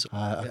listeners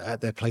are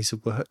at their place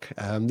of work,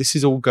 this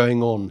is all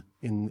going on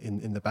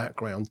in the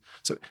background.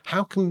 So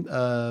how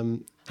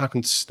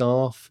can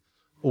staff,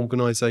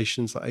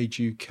 organisations like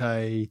Age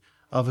UK,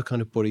 other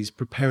kind of bodies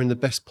prepare in the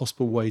best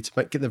possible way to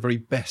get the very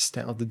best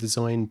out of the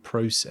design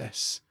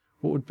process?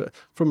 What would be,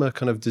 from a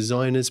kind of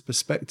designer's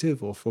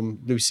perspective, or from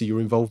Lucy,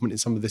 your involvement in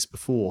some of this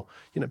before,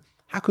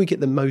 how can we get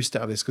the most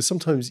out of this? Because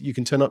sometimes you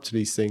can turn up to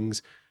these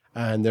things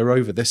and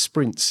they're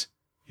sprints.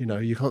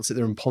 You can't sit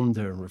there and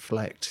ponder and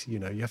reflect. You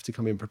have to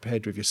come in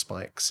prepared with your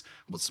spikes.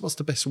 What's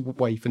the best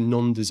way for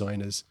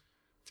non-designers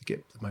to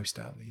get the most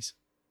out of these?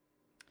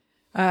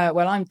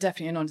 Well, I'm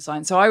definitely a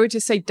non-designer, so I would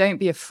just say don't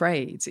be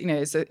afraid.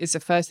 It's the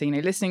first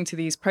thing. Listening to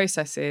these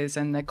processes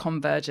and the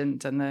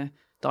convergent and the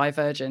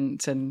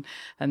divergent and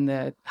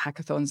the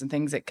hackathons and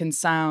things, it can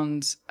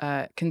sound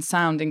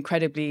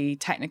incredibly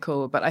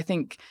technical, but I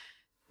think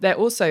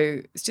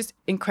it's just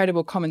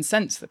incredible common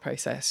sense, the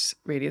process,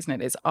 really,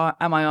 isn't it?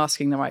 Am I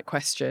asking the right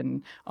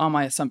question? Are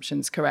my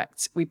assumptions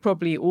correct? We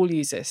probably all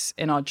use this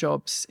in our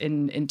jobs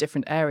in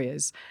different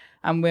areas.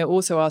 And we're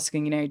also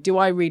asking, do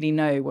I really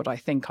know what I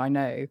think I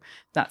know?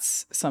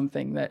 That's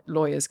something that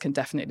lawyers can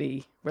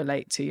definitely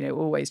relate to,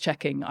 always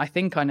checking, I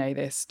think I know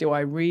this. Do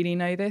I really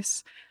know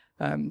this?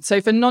 So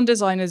for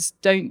non-designers,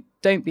 don't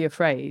be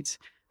afraid.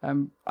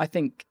 I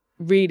think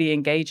really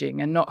engaging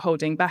and not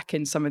holding back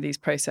in some of these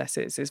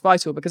processes is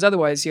vital, because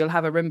otherwise you'll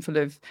have a room full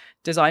of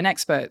design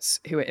experts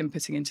who are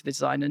inputting into the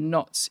design and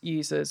not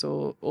users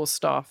or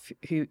staff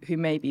who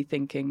may be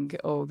thinking,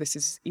 oh, this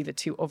is either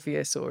too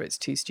obvious or it's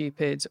too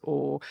stupid,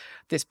 or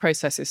this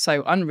process is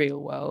so unreal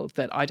world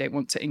that I don't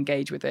want to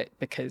engage with it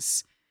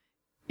because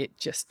it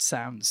just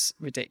sounds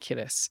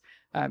ridiculous.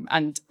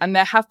 And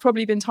there have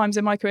probably been times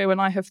in my career when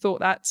I have thought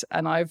that,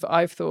 and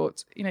I've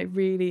thought,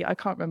 really, I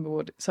can't remember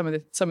what some of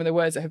the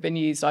words that have been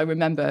used. I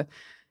remember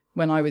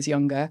when I was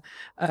younger,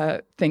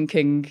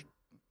 thinking,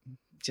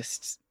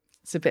 just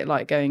it's a bit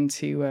like going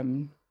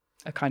to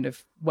a kind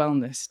of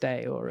wellness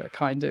day or a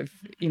kind of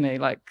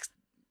like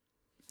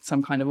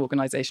some kind of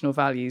organizational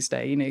values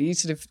day. You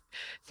sort of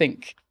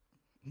think,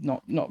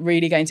 not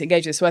really going to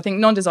engage with. So I think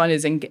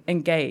non-designers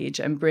engage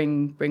and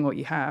bring what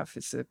you have.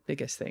 It's the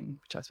biggest thing,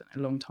 which I spent a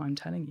long time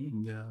telling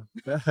you.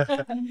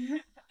 Yeah.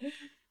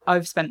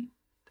 I've spent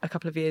a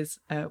couple of years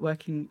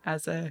working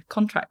as a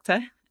contractor,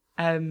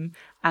 and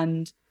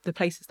the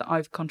places that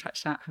I've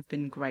contracted at have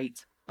been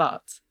great.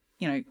 But,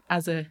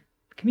 as a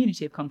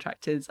community of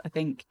contractors, I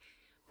think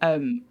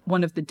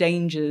one of the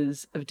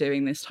dangers of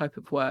doing this type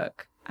of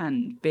work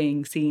and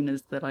being seen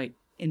as the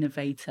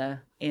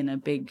innovator in a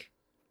big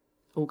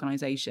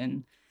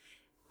organisation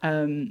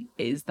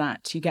is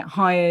that you get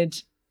hired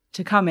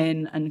to come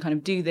in and kind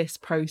of do this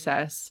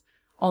process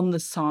on the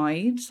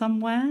side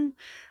somewhere,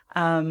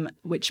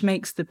 which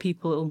makes the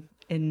people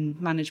in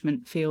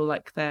management feel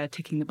like they're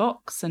ticking the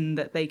box and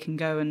that they can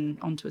go and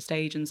onto a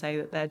stage and say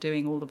that they're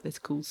doing all of this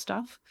cool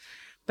stuff.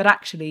 But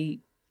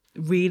actually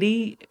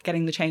really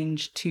getting the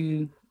change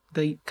to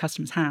the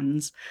customer's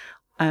hands,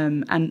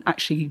 and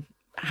actually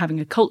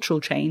having a cultural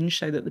change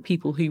so that the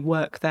people who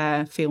work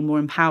there feel more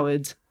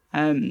empowered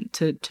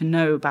to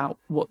know about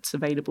what's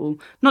available,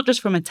 not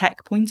just from a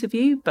tech point of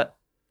view, but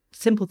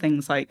simple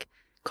things like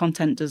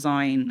content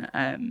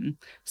design,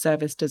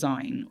 service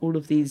design, all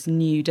of these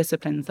new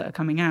disciplines that are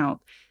coming out.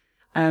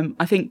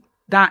 I think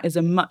that is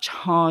a much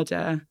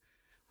harder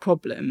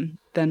problem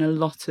than a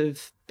lot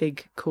of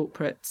big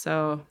corporates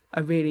are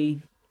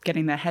really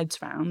getting their heads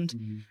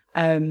round.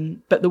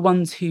 But the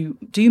ones who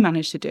do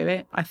manage to do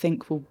it, I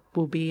think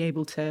will be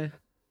able to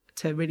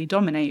really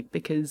dominate,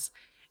 because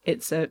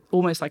it's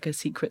almost like a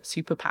secret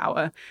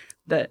superpower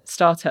that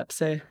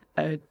startups are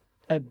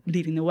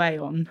leading the way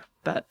on,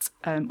 but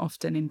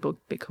often in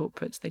big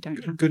corporates they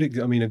don't have.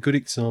 A good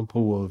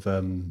example of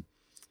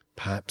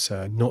perhaps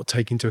not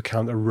taking into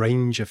account a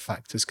range of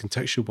factors,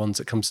 contextual ones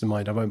that comes to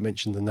mind. I won't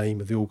mention the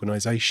name of the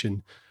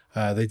organisation.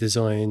 They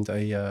designed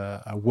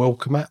a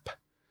welcome app.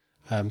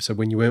 So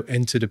when you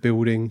entered a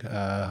building,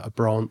 a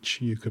branch,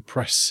 you could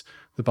press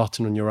the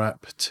button on your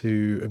app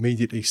to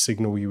immediately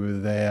signal you were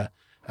there,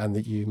 and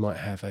that you might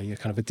have a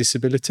kind of a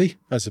disability,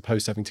 as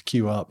opposed to having to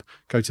queue up,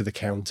 go to the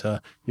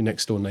counter, your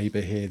next door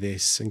neighbour hear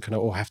this and kind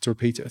of or have to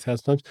repeat it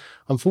 1,000 times.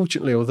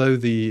 Unfortunately, although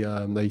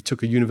they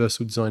took a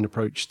universal design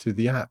approach to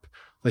the app,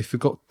 they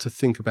forgot to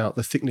think about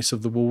the thickness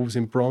of the walls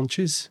in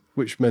branches,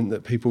 which meant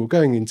that people were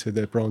going into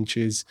their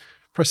branches,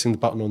 pressing the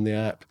button on the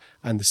app,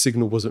 and the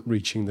signal wasn't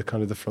reaching the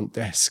kind of the front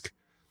desk.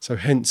 So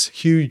hence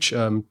huge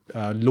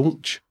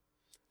launch,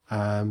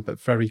 but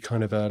very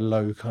kind of a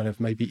low kind of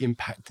maybe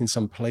impact in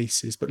some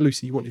places. But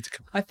Lucy, you wanted to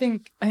come. I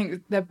think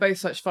they're both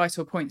such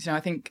vital points.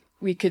 I think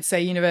we could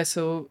say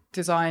universal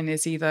design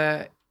is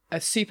either a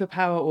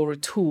superpower or a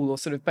tool, or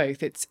sort of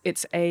both.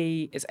 It's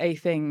a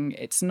thing.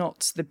 It's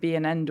not the be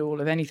and end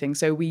all of anything.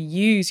 So we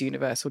use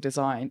universal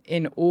design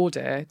in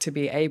order to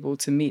be able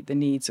to meet the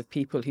needs of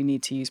people who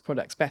need to use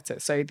products better.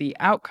 So the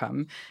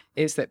outcome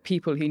is that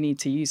people who need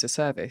to use a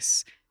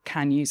service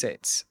can use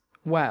it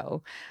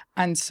well.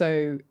 And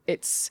so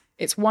it's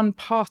one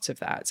part of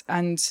that.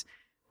 And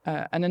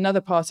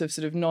another part of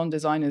sort of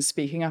non-designers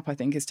speaking up, I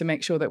think, is to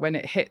make sure that when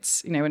it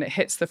hits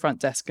the front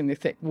desk and the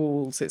thick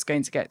walls, it's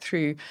going to get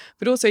through.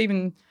 But also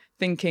even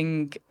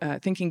thinking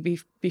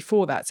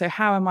before that. So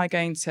how am I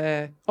going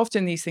to?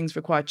 Often these things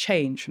require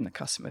change from the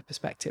customer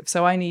perspective.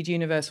 So I need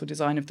universal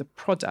design of the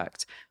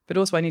product, but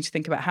also I need to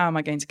think about how am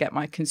I going to get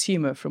my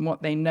consumer from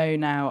what they know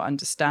now,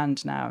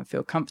 understand now, and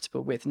feel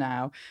comfortable with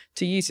now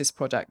to use this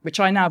product, which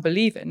I now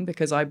believe in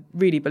because I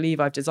really believe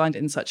I've designed it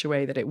in such a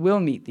way that it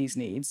will meet these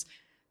needs.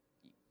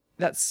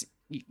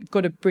 You've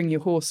got to bring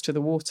your horse to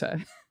the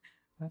water.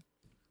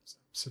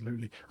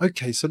 Absolutely.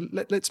 Okay, so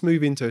let's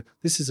move into,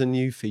 this is a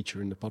new feature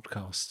in the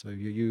podcast. So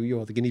you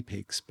are the guinea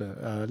pigs,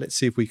 but let's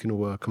see if we can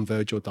all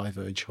converge or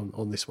diverge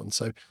on this one.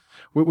 So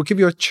we'll give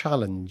you a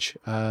challenge.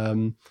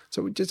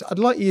 I'd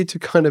like you to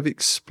kind of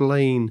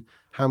explain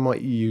how might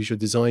you use your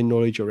design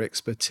knowledge or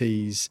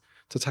expertise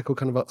to tackle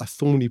kind of a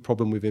thorny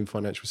problem within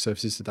financial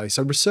services today.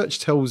 So research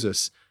tells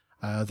us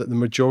that the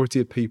majority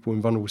of people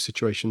in vulnerable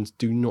situations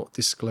do not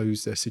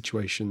disclose their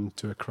situation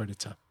to a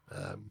creditor.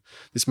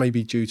 This may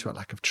be due to a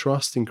lack of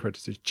trust in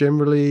creditors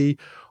generally,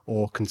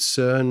 or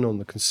concern on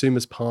the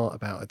consumer's part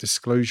about a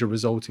disclosure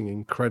resulting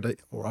in credit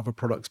or other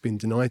products being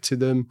denied to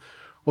them,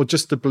 or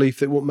just the belief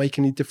that it won't make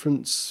any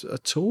difference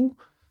at all.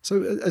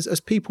 So as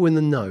people in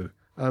the know,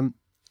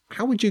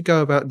 how would you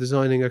go about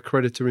designing a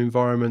creditor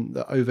environment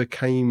that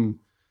overcame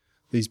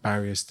these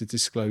barriers to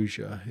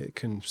disclosure? It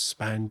can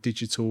span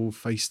digital,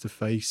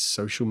 face-to-face,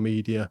 social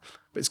media,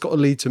 but it's got to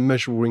lead to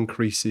measurable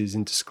increases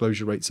in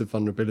disclosure rates of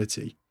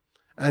vulnerability.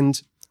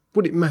 And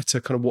would it matter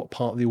kind of what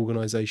part of the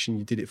organisation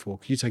you did it for?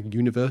 Could you take a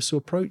universal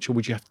approach, or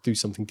would you have to do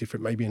something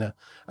different, maybe in a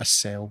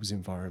sales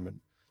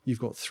environment? You've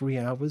got 3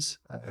 hours.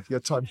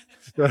 Your time.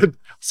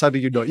 Sadly,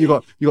 you're not. You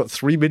got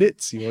 3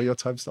 minutes. Your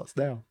time starts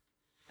now.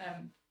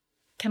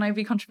 Can I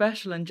be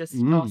controversial and just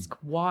ask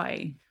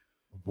why?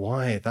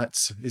 Why?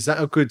 Is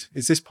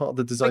this part of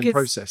the design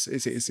process?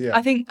 Is it? Yeah.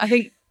 I think.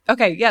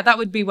 Okay, yeah, that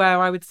would be where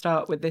I would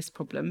start with this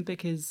problem,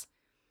 because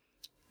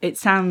it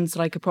sounds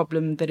like a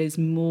problem that is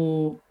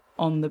more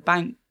on the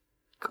bank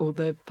or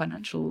the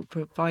financial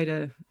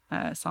provider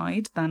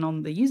side than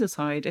on the user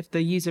side. If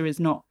the user is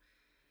not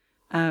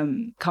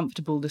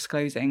comfortable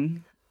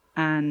disclosing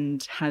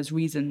and has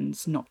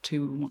reasons not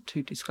to want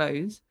to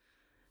disclose,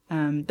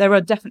 there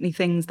are definitely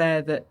things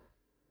there that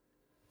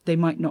they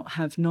might not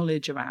have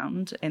knowledge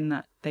around, in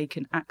that they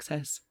can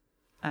access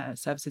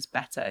services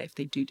better if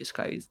they do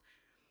disclose.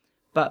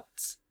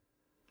 But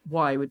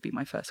why would be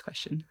my first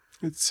question.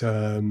 It's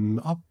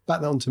I'll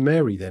back that on to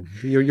Mary then.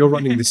 You're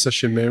running this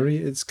session, Mary.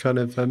 It's kind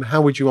of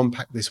how would you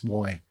unpack this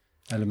why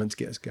element to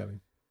get us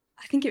going?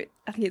 I think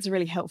it's a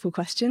really helpful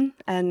question,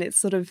 and it's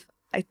sort of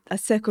I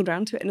circled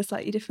around to it in a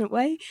slightly different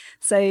way.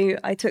 So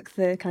I took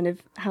the kind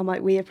of how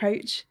might we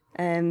approach,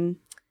 and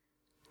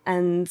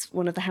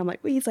one of the how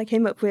might we's I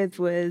came up with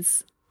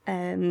was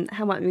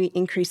how might we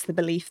increase the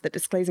belief that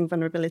disclosing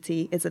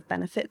vulnerability is of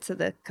benefit to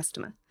the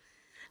customer,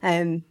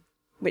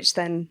 which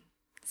then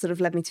sort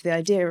of led me to the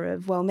idea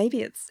of, well, maybe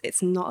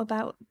it's not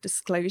about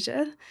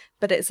disclosure,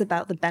 but it's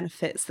about the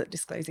benefits that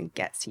disclosing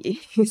gets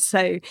you.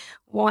 So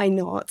why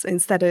not,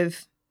 instead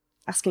of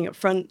asking up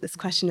front this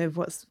question of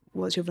what's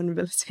your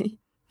vulnerability?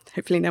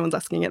 Hopefully no one's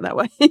asking it that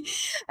way.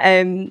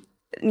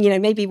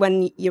 Maybe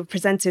when you're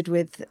presented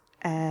with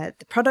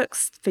the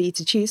products for you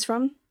to choose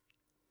from,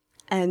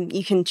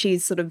 you can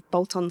choose sort of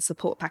bolt-on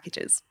support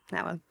packages.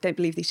 Now, I don't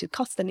believe these should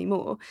cost any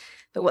more,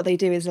 but what they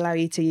do is allow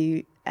you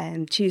to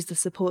choose the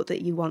support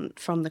that you want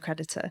from the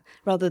creditor,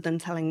 rather than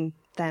telling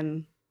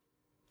them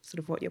sort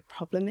of what your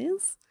problem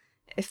is,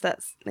 if that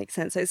makes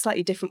sense. So it's a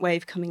slightly different way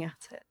of coming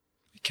at it.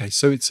 Okay,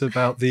 so it's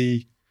about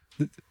the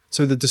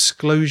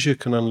disclosure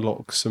can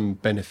unlock some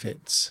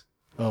benefits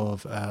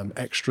of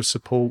extra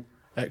support,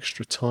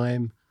 extra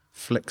time,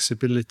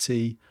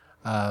 flexibility,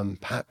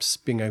 perhaps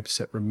being able to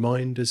set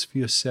reminders for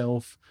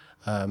yourself,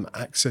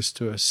 access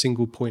to a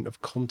single point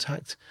of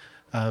contact.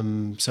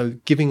 So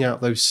giving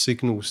out those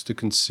signals to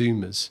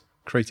consumers,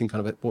 creating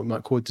kind of what we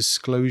might call a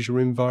disclosure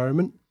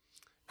environment,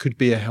 could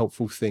be a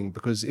helpful thing,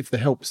 because if the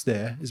help's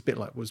there, it's a bit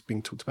like what was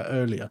being talked about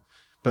earlier.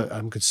 but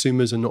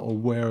consumers are not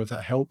aware of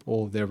that help,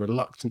 or they're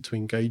reluctant to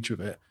engage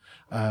with it,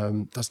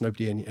 does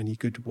nobody any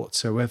good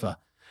whatsoever.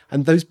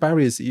 And those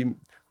barriers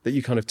that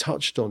you kind of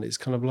touched on, it's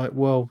kind of like,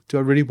 well, do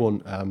I really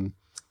want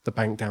the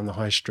bank down the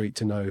high street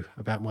to know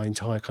about my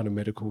entire kind of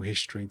medical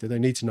history? Do they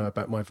need to know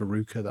about my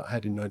verruca that I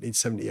had in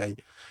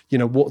 1978?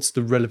 What's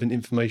the relevant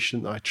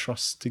information that I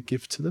trust to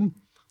give to them?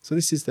 So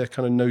this is their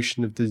kind of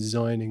notion of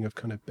designing of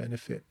kind of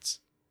benefits.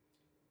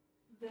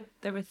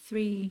 There are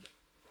three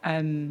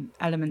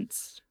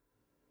elements.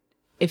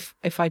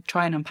 If I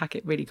try and unpack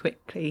it really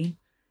quickly,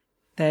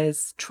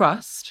 there's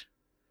trust.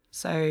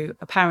 So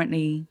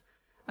apparently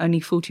only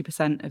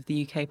 40% of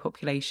the UK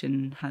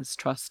population has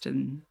trust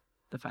in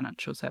the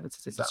financial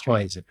services industry. Is that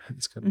high, is it?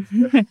 It's kind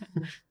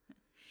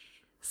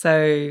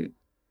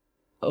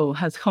of...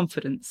 has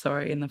confidence,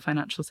 in the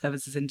financial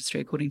services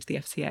industry, according to the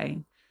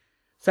FCA.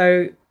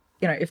 So,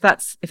 if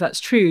that's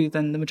true,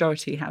 then the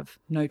majority have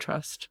no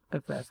trust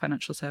of their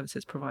financial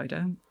services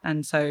provider.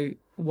 And so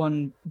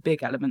one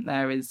big element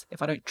there is,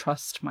 if I don't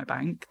trust my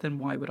bank, then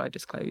why would I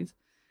disclose?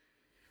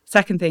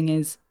 Second thing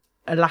is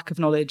a lack of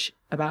knowledge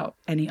about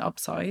any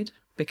upside,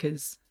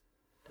 because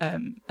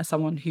as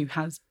someone who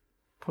has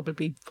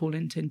probably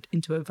fallen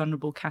into a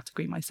vulnerable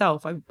category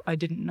myself, I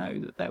didn't know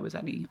that there was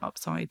any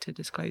upside to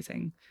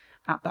disclosing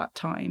at that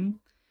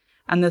time.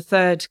 And the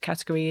third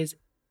category is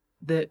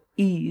the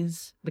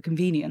ease, the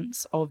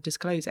convenience of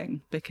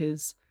disclosing,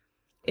 because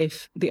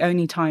if the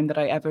only time that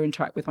I ever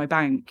interact with my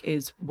bank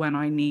is when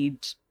I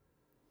need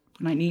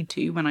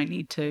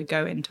to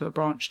go into a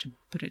branch to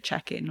put a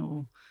check in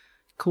or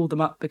call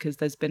them up because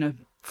there's been a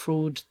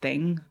fraud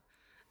thing,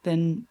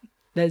 then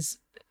there's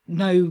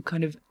no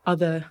kind of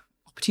other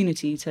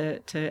opportunity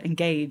to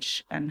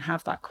engage and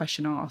have that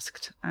question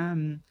asked.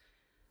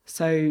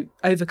 So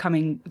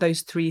overcoming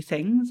those three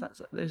things,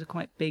 those are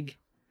quite big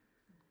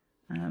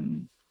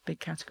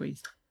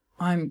categories.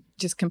 I'm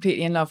just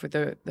completely in love with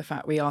the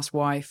fact we asked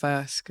why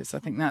first, because I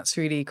think that's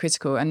really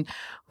critical. And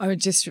I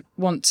would just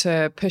want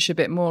to push a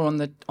bit more on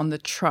the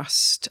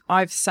trust.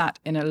 I've sat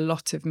in a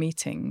lot of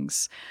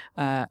meetings.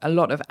 A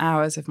lot of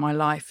hours of my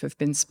life have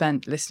been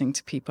spent listening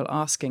to people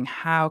asking,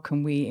 how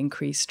can we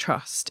increase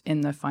trust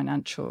in the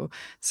financial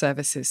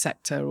services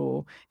sector,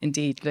 or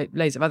indeed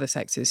loads of other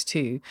sectors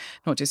too,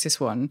 not just this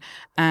one.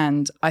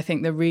 And I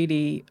think the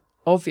really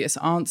obvious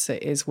answer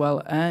is,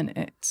 well, earn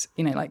it.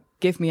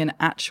 Give me an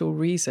actual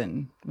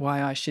reason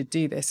why I should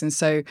do this. And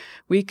so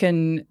we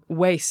can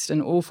waste an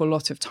awful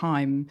lot of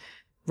time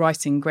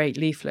writing great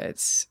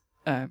leaflets,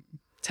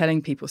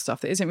 telling people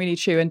stuff that isn't really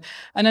true. And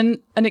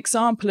an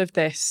example of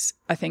this,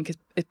 I think,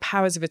 is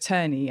powers of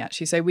attorney,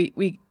 actually. So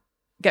we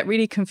get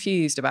really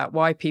confused about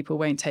why people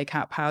won't take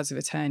out powers of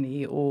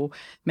attorney or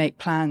make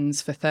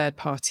plans for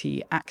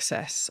third-party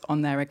access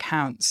on their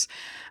accounts.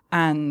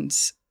 And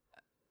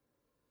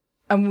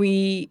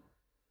we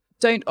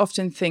don't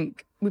often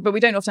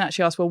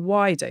actually ask, well,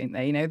 why don't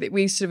they?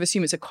 We sort of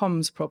assume it's a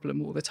comms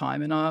problem all the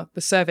time. And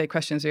the survey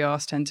questions we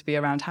ask tend to be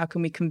around, how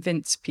can we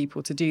convince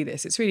people to do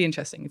this? It's really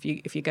interesting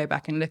if you go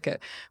back and look at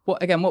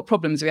what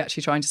problems are we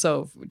actually trying to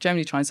solve. We're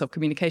generally trying to solve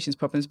communications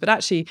problems. But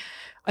actually,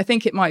 I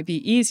think it might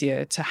be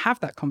easier to have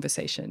that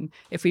conversation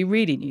if we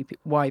really knew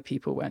why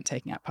people weren't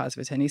taking out powers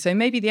of attorney. So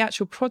maybe the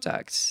actual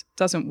product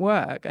doesn't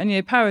work.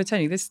 And, power of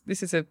attorney, this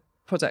is a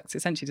product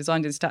essentially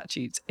designed in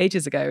statutes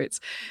ages ago.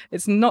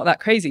 It's not that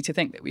crazy to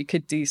think that we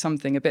could do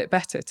something a bit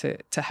better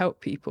to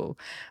help people.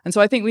 And so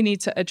I think we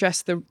need to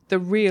address the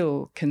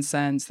real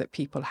concerns that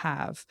people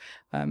have,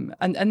 and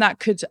that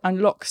could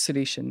unlock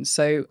solutions.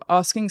 So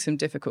asking some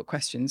difficult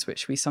questions,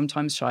 which we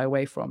sometimes shy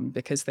away from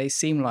because they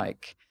seem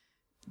like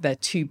they're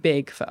too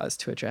big for us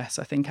to address,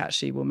 I think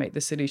actually will make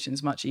the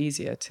solutions much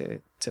easier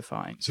to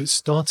find. So it's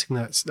starting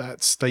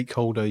that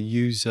stakeholder,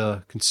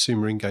 user,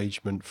 consumer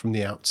engagement from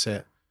the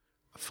outset,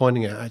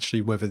 finding out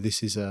actually whether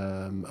this is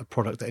a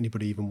product that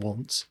anybody even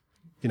wants.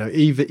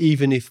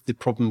 Even if the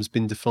problem's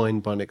been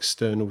defined by an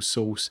external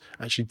source,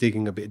 actually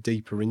digging a bit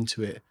deeper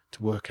into it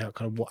to work out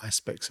kind of what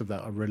aspects of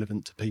that are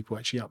relevant to people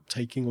actually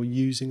uptaking or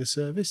using a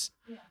service.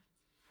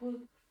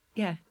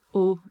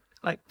 Or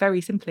very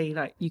simply,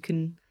 you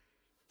can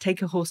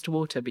take a horse to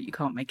water, but you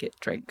can't make it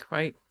drink,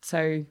 right?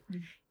 So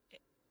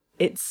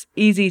it's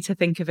easy to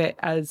think of it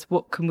as,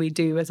 what can we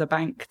do as a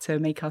bank to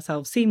make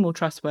ourselves seem more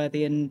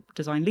trustworthy and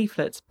design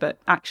leaflets? But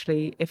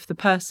actually, if the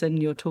person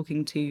you're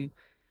talking to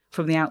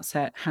from the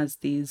outset has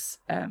these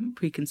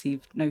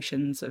preconceived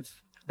notions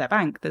of their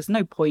bank, there's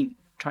no point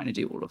trying to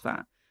do all of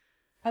that.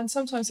 And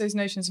sometimes those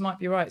notions might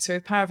be right. So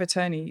with power of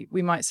attorney,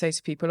 we might say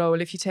to people,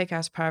 if you take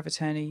out a power of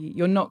attorney,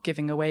 you're not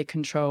giving away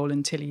control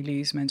until you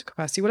lose mental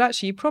capacity. Well,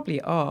 actually, you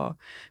probably are,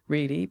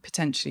 really,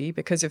 potentially,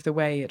 because of the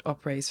way it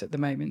operates at the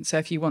moment. So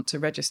if you want to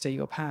register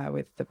your power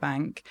with the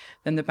bank,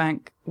 then the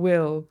bank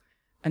will,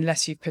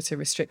 unless you've put a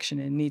restriction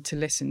in, need to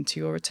listen to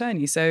your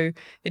attorney. So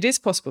it is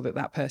possible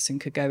that person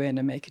could go in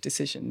and make a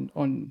decision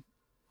on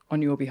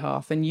your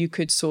behalf, and you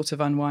could sort of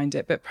unwind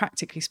it. But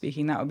practically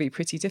speaking, that would be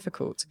pretty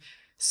difficult.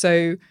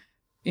 So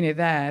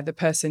the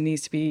person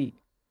needs to be,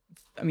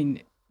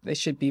 they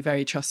should be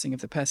very trusting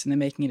of the person they're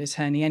making an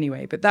attorney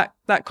anyway. But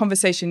that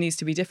conversation needs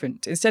to be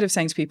different. Instead of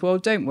saying to people, "Oh,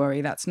 don't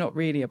worry, that's not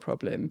really a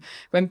problem,"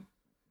 when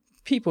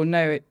people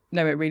know it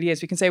really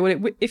is, we can say, well,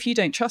 if you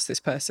don't trust this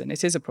person,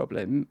 it is a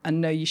problem, and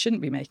no, you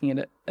shouldn't be making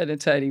an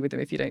attorney with them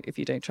if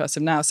you don't trust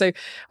them now. So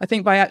I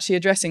think by actually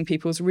addressing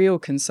people's real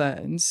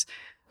concerns,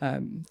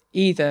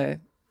 either,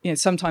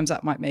 sometimes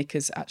that might make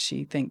us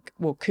actually think,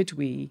 well, do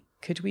we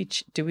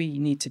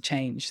need to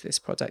change this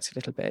product a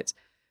little bit?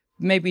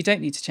 Maybe we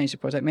don't need to change the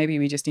product. Maybe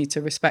we just need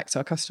to respect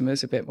our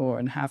customers a bit more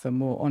and have a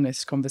more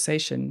honest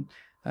conversation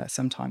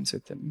sometimes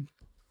with them.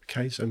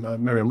 Okay, so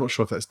Mary, I'm not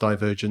sure if that's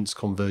divergence,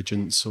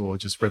 convergence, or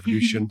just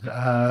revolution.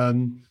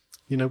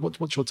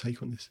 What's your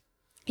take on this?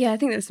 Yeah, I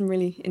think there's some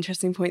really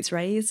interesting points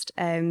raised.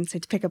 So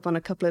to pick up on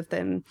a couple of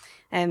them,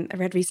 I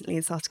read recently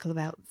this article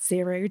about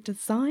zero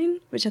design,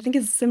 which I think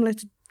is similar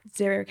to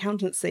zero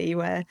accountancy,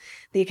 where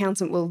the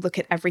accountant will look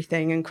at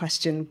everything and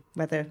question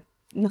whether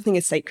nothing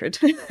is sacred.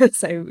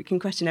 So we can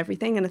question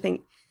everything. And I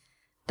think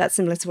that's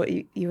similar to what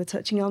you were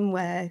touching on,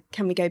 where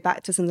can we go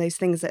back to some of those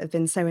things that have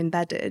been so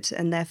embedded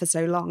and there for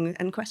so long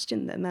and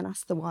question them and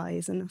ask the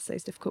whys and ask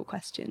those difficult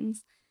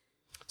questions.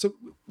 So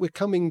we're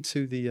coming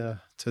to the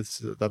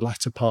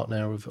latter part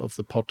now of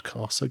the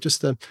podcast. So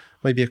just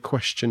maybe a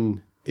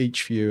question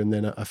each for you, and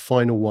then a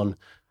final one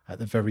at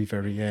the very,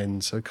 very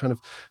end. So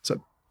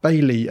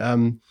Bailey,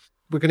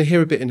 we're going to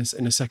hear a bit in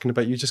a second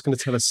about you. Just going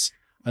to tell us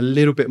a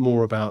little bit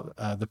more about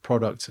the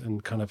product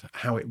and kind of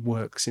how it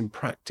works in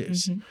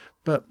practice. Mm-hmm.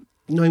 But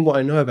knowing what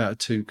I know about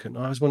Toucan,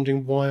 I was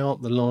wondering, why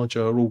aren't the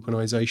larger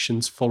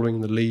organisations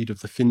following the lead of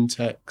the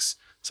fintechs,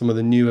 some of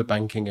the newer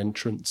banking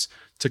entrants,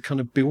 to kind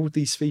of build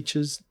these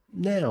features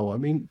now? I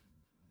mean,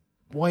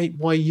 why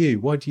you?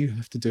 Why do you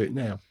have to do it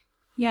now?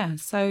 Yeah,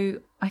 so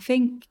I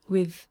think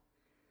with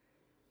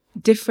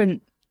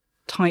different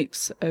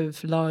types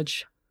of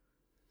large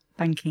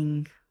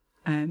banking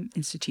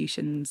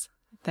institutions,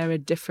 there are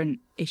different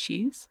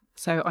issues.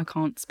 So I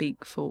can't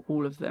speak for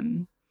all of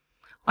them.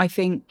 I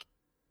think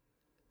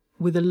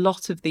with a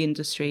lot of the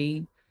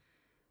industry,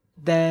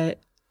 they're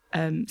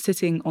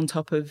sitting on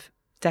top of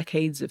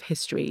decades of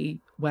history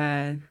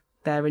where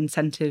their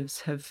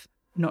incentives have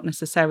not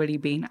necessarily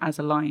been as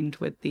aligned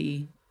with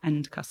the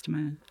end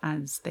customer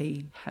as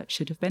they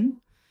should have been.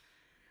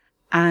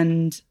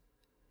 And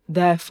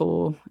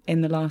therefore,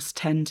 in the last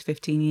 10 to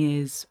 15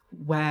 years,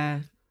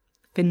 where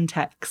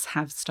fintechs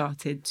have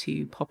started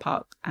to pop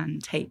up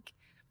and take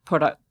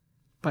product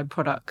by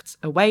product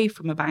away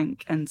from a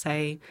bank and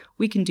say,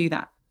 we can do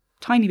that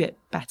tiny bit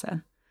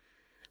better.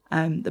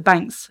 The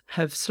banks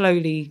have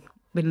slowly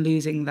been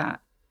losing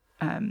that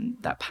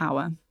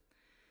power,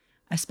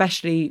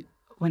 especially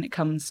when it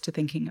comes to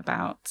thinking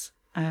about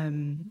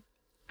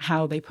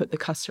how they put the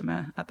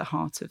customer at the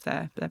heart of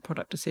their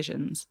product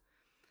decisions.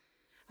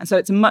 And so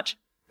it's a much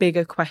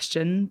bigger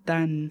question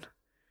than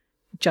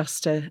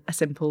just a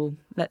simple,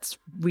 let's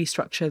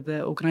restructure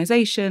the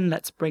organization,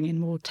 let's bring in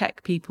more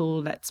tech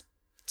people, let's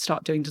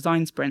start doing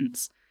design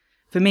sprints.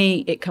 For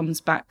me, it comes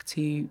back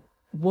to,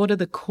 what are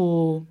the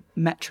core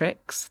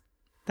metrics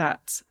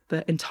that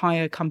the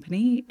entire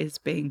company is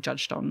being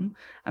judged on?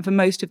 And for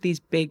most of these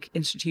big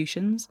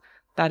institutions,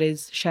 that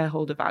is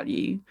shareholder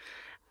value.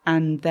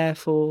 And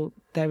therefore,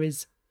 there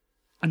is,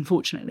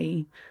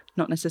 unfortunately,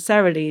 not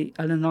necessarily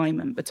an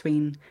alignment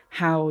between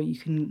how you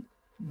can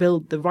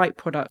build the right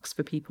products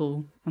for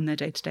people on their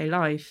day-to-day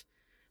life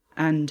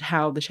and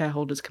how the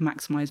shareholders can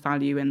maximize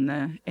value in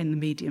the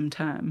medium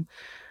term.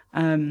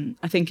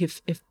 I think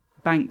if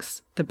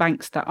the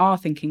banks that are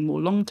thinking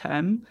more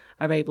long-term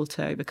are able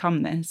to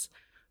overcome this.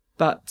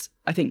 But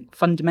I think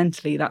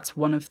fundamentally that's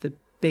one of the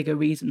bigger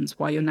reasons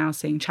why you're now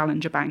seeing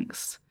challenger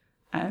banks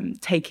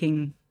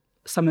taking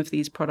some of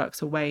these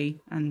products away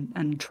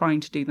and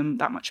trying to do them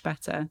that much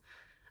better.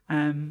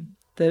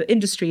 The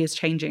industry is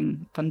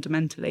changing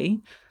fundamentally.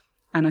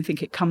 And I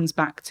think it comes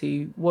back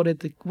to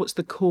what's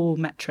the core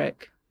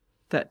metric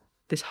that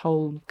this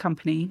whole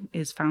company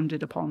is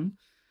founded upon.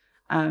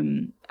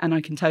 And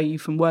I can tell you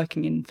from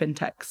working in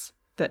fintechs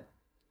that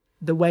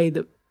the way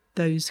that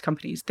those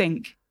companies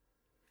think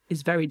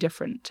is very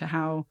different to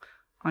how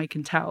I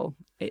can tell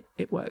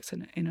it works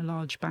in a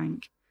large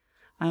bank.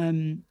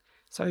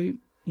 So,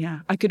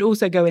 yeah, I could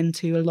also go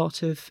into a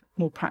lot of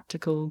more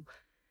practical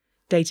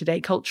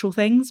day-to-day cultural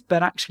things,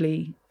 but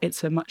actually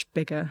it's a much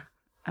bigger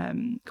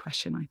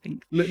question, I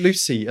think.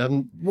 Lucy,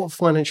 what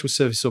financial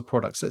service or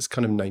products, let's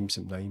kind of name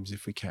some names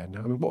if we can.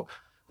 I mean,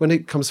 when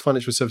it comes to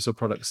financial service or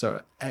products that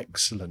are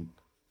excellent,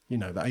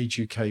 the Age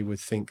UK would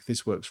think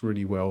this works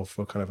really well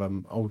for kind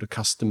of older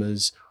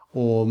customers,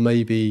 or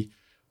maybe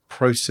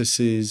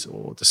processes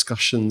or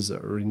discussions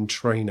that are in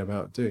train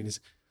about doing this.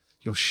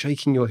 You're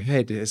shaking your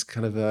head. It's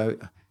kind of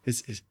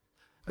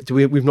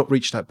we've not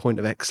reached that point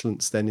of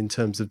excellence then in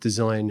terms of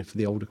design for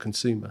the older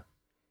consumer?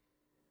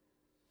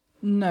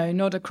 No,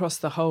 not across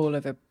the whole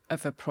of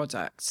a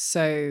product.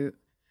 So,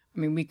 I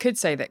mean, we could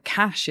say that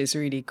cash is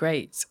really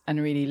great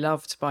and really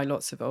loved by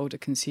lots of older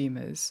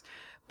consumers.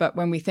 But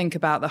when we think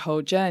about the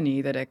whole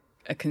journey that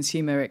a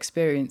consumer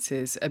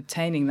experiences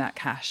obtaining that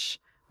cash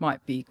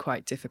might be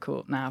quite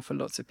difficult now for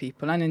lots of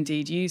people, and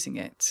indeed using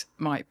it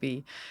might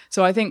be.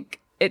 So I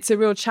think it's a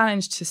real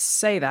challenge to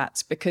say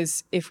that,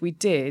 because if we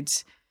did,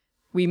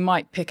 we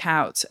might pick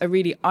out a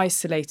really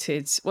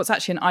what's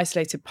actually an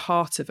isolated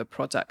part of a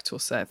product or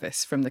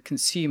service from the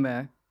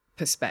consumer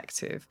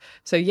perspective.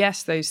 So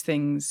yes, those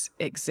things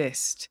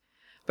exist,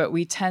 but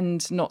we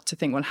tend not to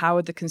think, well, how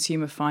would the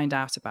consumer find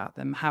out about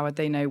them? How would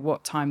they know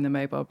what time the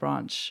mobile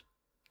branch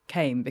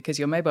came? Because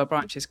your mobile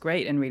branch is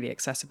great and really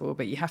accessible,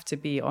 but you have to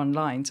be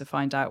online to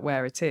find out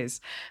where it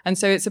is. And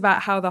so it's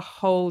about how the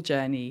whole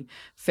journey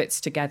fits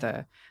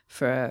together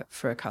for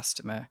a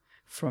customer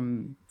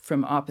from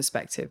our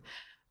perspective.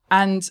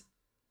 And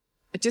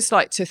I'd just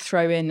like to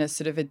throw in a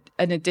sort of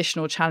an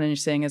additional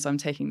challenge, seeing as I'm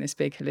taking this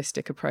big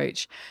holistic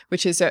approach,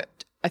 which is that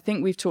I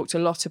think we've talked a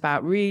lot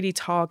about really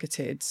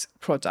targeted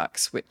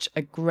products, which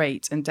are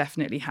great and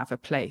definitely have a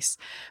place.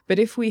 But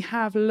if we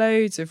have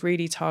loads of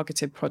really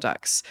targeted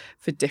products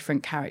for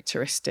different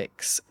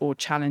characteristics or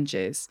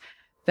challenges,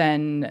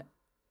 then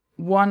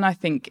one, I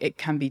think it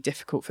can be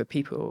difficult for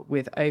people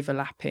with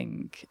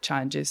overlapping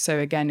challenges. So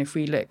again, if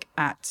we look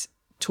at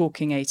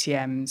talking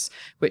ATMs,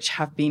 which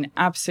have been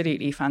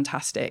absolutely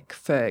fantastic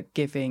for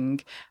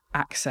giving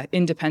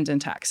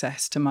independent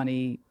access to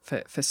money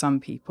for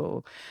some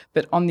people,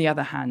 but on the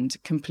other hand,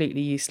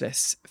 completely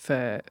useless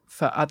for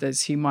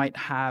others who might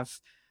have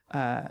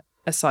a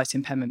sight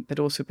impairment, but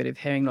also a bit of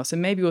hearing loss,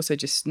 and maybe also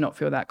just not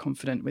feel that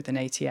confident with an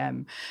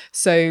ATM.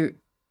 So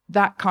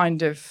that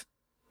kind of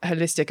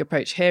holistic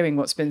approach, hearing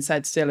what's been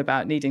said still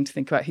about needing to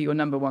think about who your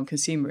number one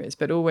consumer is,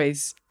 but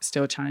always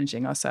still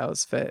challenging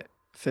ourselves for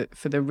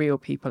the real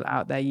people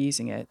out there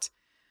using it.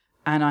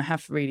 And I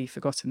have really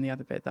forgotten the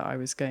other bit that I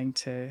was going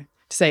to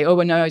say. Oh,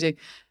 well, no, I do.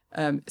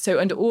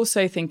 And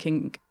also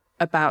thinking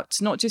about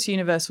not just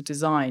universal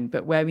design,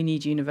 but where we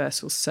need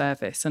universal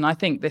service. And I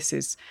think this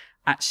is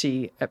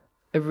actually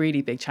a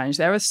really big challenge.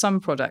 There are some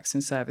products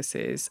and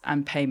services,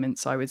 and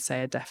payments, I would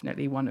say, are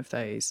definitely one of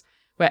those,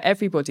 where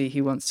everybody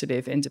who wants to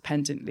live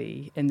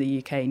independently in the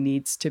UK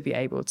needs to be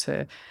able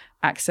to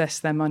access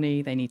their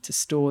money, they need to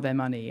store their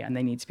money, and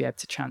they need to be able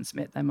to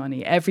transmit their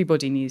money.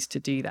 Everybody needs to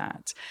do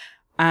that,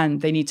 and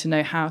they need to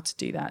know how to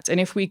do that. And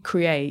if we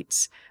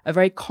create a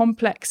very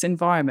complex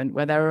environment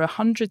where there are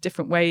 100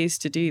 different ways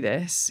to do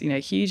this,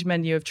 huge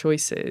menu of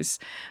choices,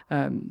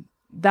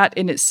 that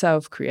in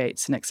itself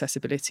creates an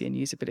accessibility and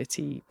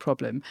usability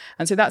problem.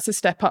 And so that's a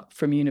step up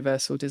from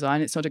universal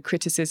design. It's not a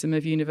criticism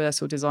of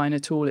universal design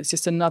at all. It's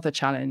just another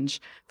challenge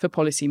for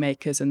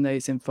policymakers and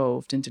those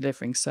involved in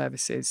delivering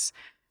services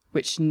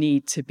which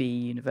need to be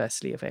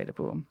universally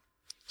available.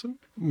 So,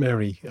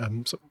 Mary,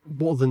 so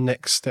what are the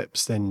next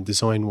steps then,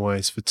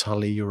 design-wise, for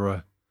Tully?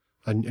 You're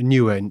a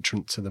new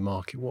entrant to the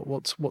market.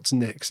 What's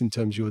next in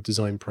terms of your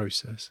design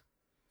process?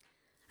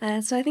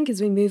 So I think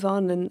as we move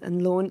on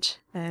and launch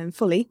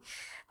fully,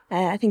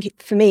 I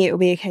think for me it will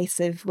be a case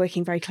of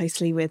working very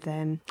closely with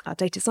our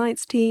data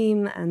science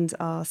team and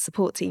our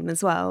support team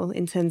as well,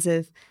 in terms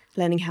of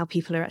learning how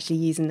people are actually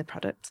using the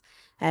product,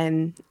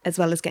 as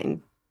well as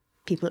getting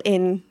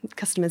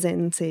customers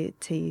in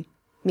to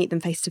meet them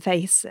face to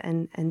face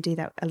and do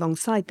that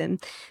alongside them.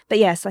 But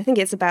yes, I think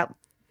it's about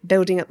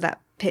building up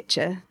that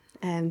picture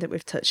that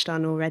we've touched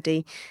on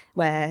already,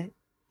 where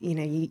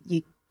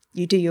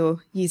you do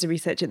your user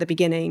research at the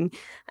beginning,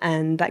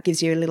 and that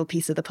gives you a little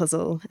piece of the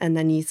puzzle, and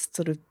then you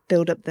sort of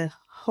build up the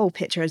whole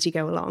picture as you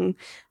go along.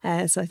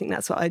 So I think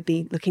that's what I'd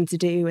be looking to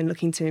do and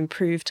looking to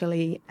improve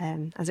Tully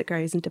as it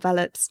grows and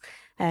develops.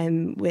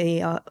 We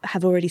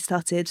have already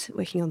started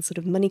working on sort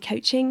of money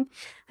coaching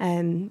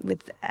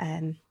with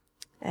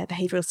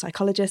behavioural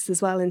psychologists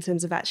as well, in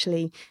terms of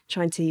actually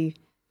trying to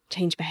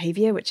change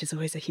behaviour, which is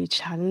always a huge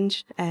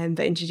challenge, but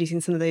introducing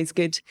some of those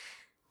good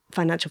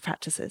financial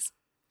practices.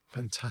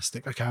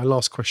 Fantastic. Okay, our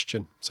last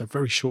question. So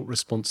very short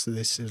response to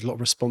this. There's a lot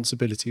of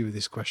responsibility with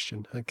this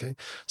question. Okay,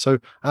 so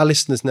our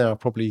listeners now are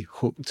probably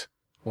hooked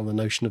on the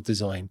notion of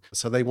design.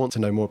 So they want to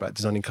know more about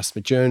designing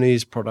customer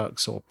journeys,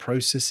 products or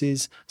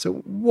processes. So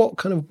what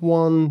kind of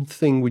one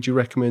thing would you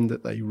recommend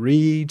that they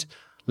read,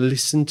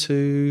 listen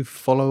to,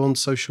 follow on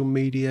social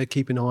media,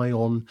 keep an eye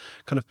on?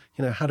 Kind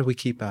of, how do we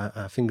keep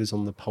our fingers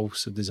on the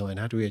pulse of design?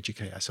 How do we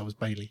educate ourselves,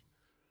 Bailey?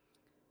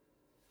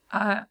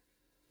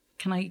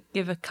 Can I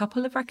give a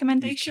couple of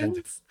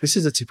recommendations? This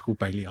is a typical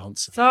Bailey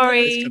answer.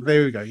 Sorry.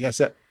 There we go. Yes.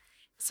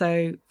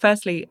 So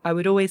firstly, I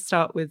would always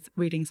start with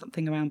reading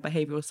something around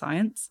behavioural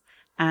science.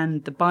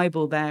 And the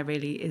Bible there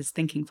really is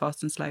Thinking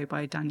Fast and Slow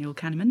by Daniel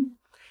Kahneman.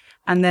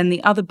 And then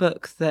the other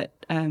book that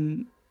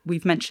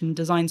we've mentioned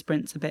design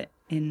sprints a bit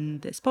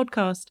in this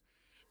podcast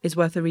is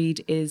worth a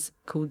read is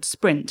called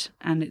Sprint,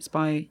 and it's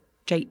by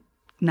Jake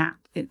Knapp.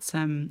 It's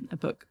a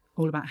book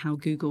all about how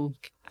Google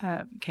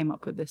came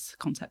up with this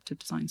concept of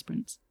design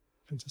sprints.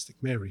 Fantastic.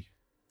 Mary?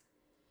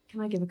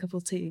 Can I give a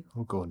couple too?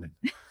 Oh, go on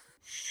then.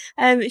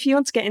 If you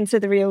want to get into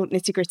the real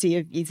nitty-gritty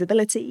of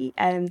usability,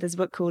 there's a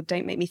book called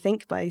Don't Make Me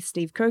Think by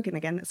Steve Krug, and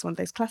again, it's one of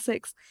those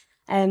classics.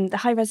 The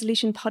High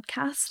Resolution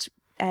podcast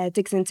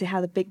digs into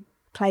how the big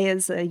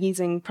players are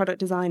using product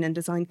design and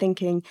design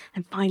thinking,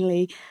 and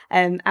finally,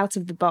 out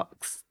of the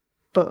box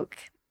book.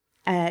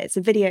 It's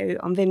a video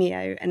on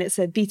Vimeo, and it's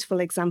a beautiful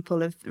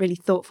example of really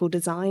thoughtful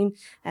design.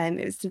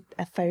 It was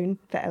a phone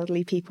for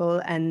elderly people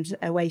and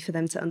a way for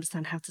them to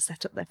understand how to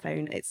set up their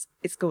phone. It's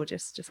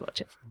gorgeous. Just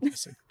watch it.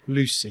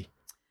 Lucy.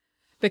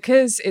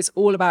 Because it's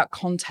all about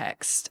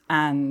context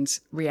and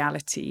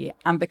reality,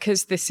 and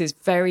because this is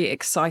very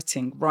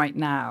exciting right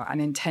now,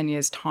 and in 10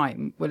 years'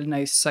 time we'll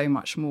know so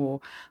much more,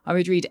 I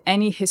would read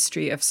any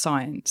history of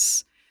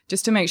science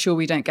just to make sure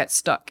we don't get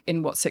stuck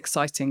in what's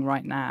exciting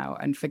right now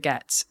and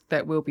forget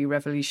that we'll be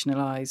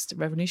revolutionized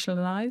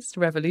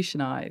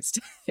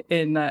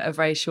in a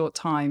very short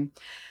time.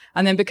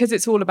 And then because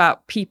it's all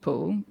about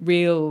people,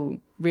 real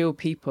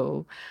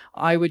people,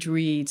 I would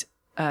read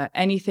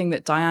anything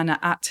that Diana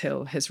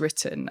Athill has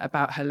written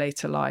about her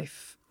later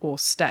life, or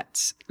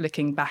Stett,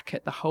 looking back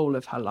at the whole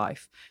of her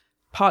life,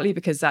 partly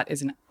because that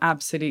is an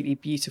absolutely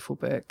beautiful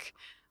book,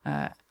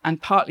 and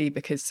partly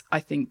because I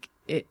think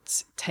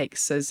it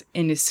takes us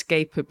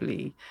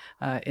inescapably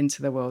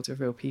into the world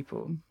of real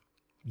people.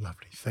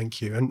 Lovely,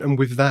 thank you. And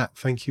with that,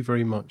 thank you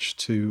very much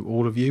to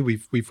all of you.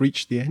 We've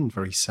reached the end,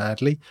 very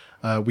sadly.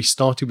 We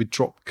started with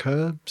drop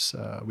curbs.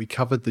 We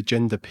covered the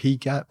gender P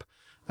gap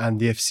and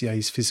the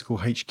FCA's physical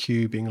HQ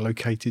being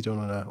located on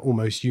an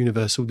almost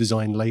universal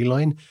design ley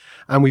line.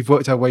 And we've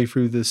worked our way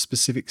through the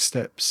specific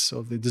steps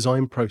of the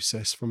design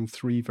process from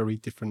 3 very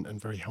different and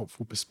very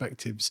helpful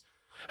perspectives.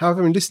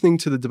 However, in listening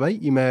to the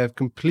debate, you may have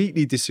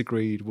completely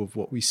disagreed with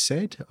what we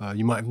said.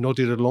 You might have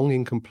nodded along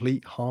in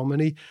complete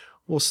harmony,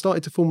 or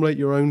started to formulate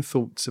your own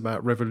thoughts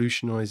about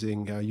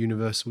revolutionising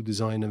universal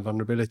design and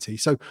vulnerability.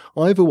 So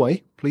either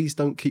way, please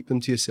don't keep them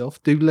to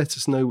yourself. Do let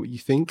us know what you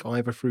think,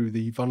 either through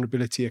the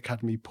Vulnerability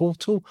Academy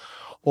portal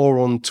or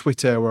on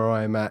Twitter, where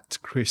I am at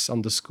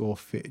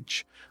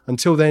Chris_Fidge.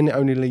 Until then, it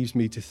only leaves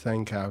me to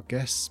thank our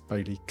guests,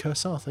 Bailey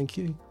Kersar, thank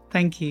you.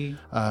 Thank you.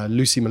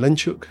 Lucy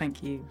Malenchuk.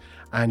 Thank you.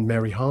 And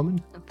Mary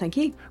Harman. Thank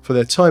you. For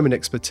their time and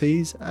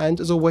expertise, and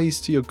as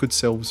always, to your good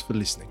selves for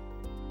listening.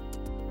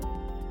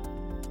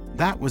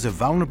 That was a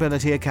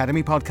Vulnerability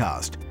Academy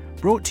podcast,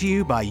 brought to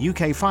you by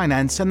UK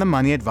Finance and the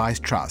Money Advice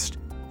Trust.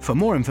 For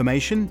more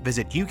information,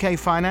 visit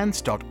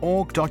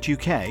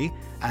ukfinance.org.uk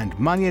and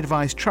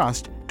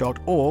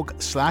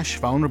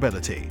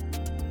moneyadvicetrust.org/vulnerability.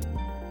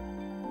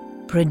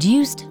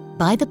 Produced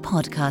by The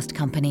Podcast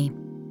Company.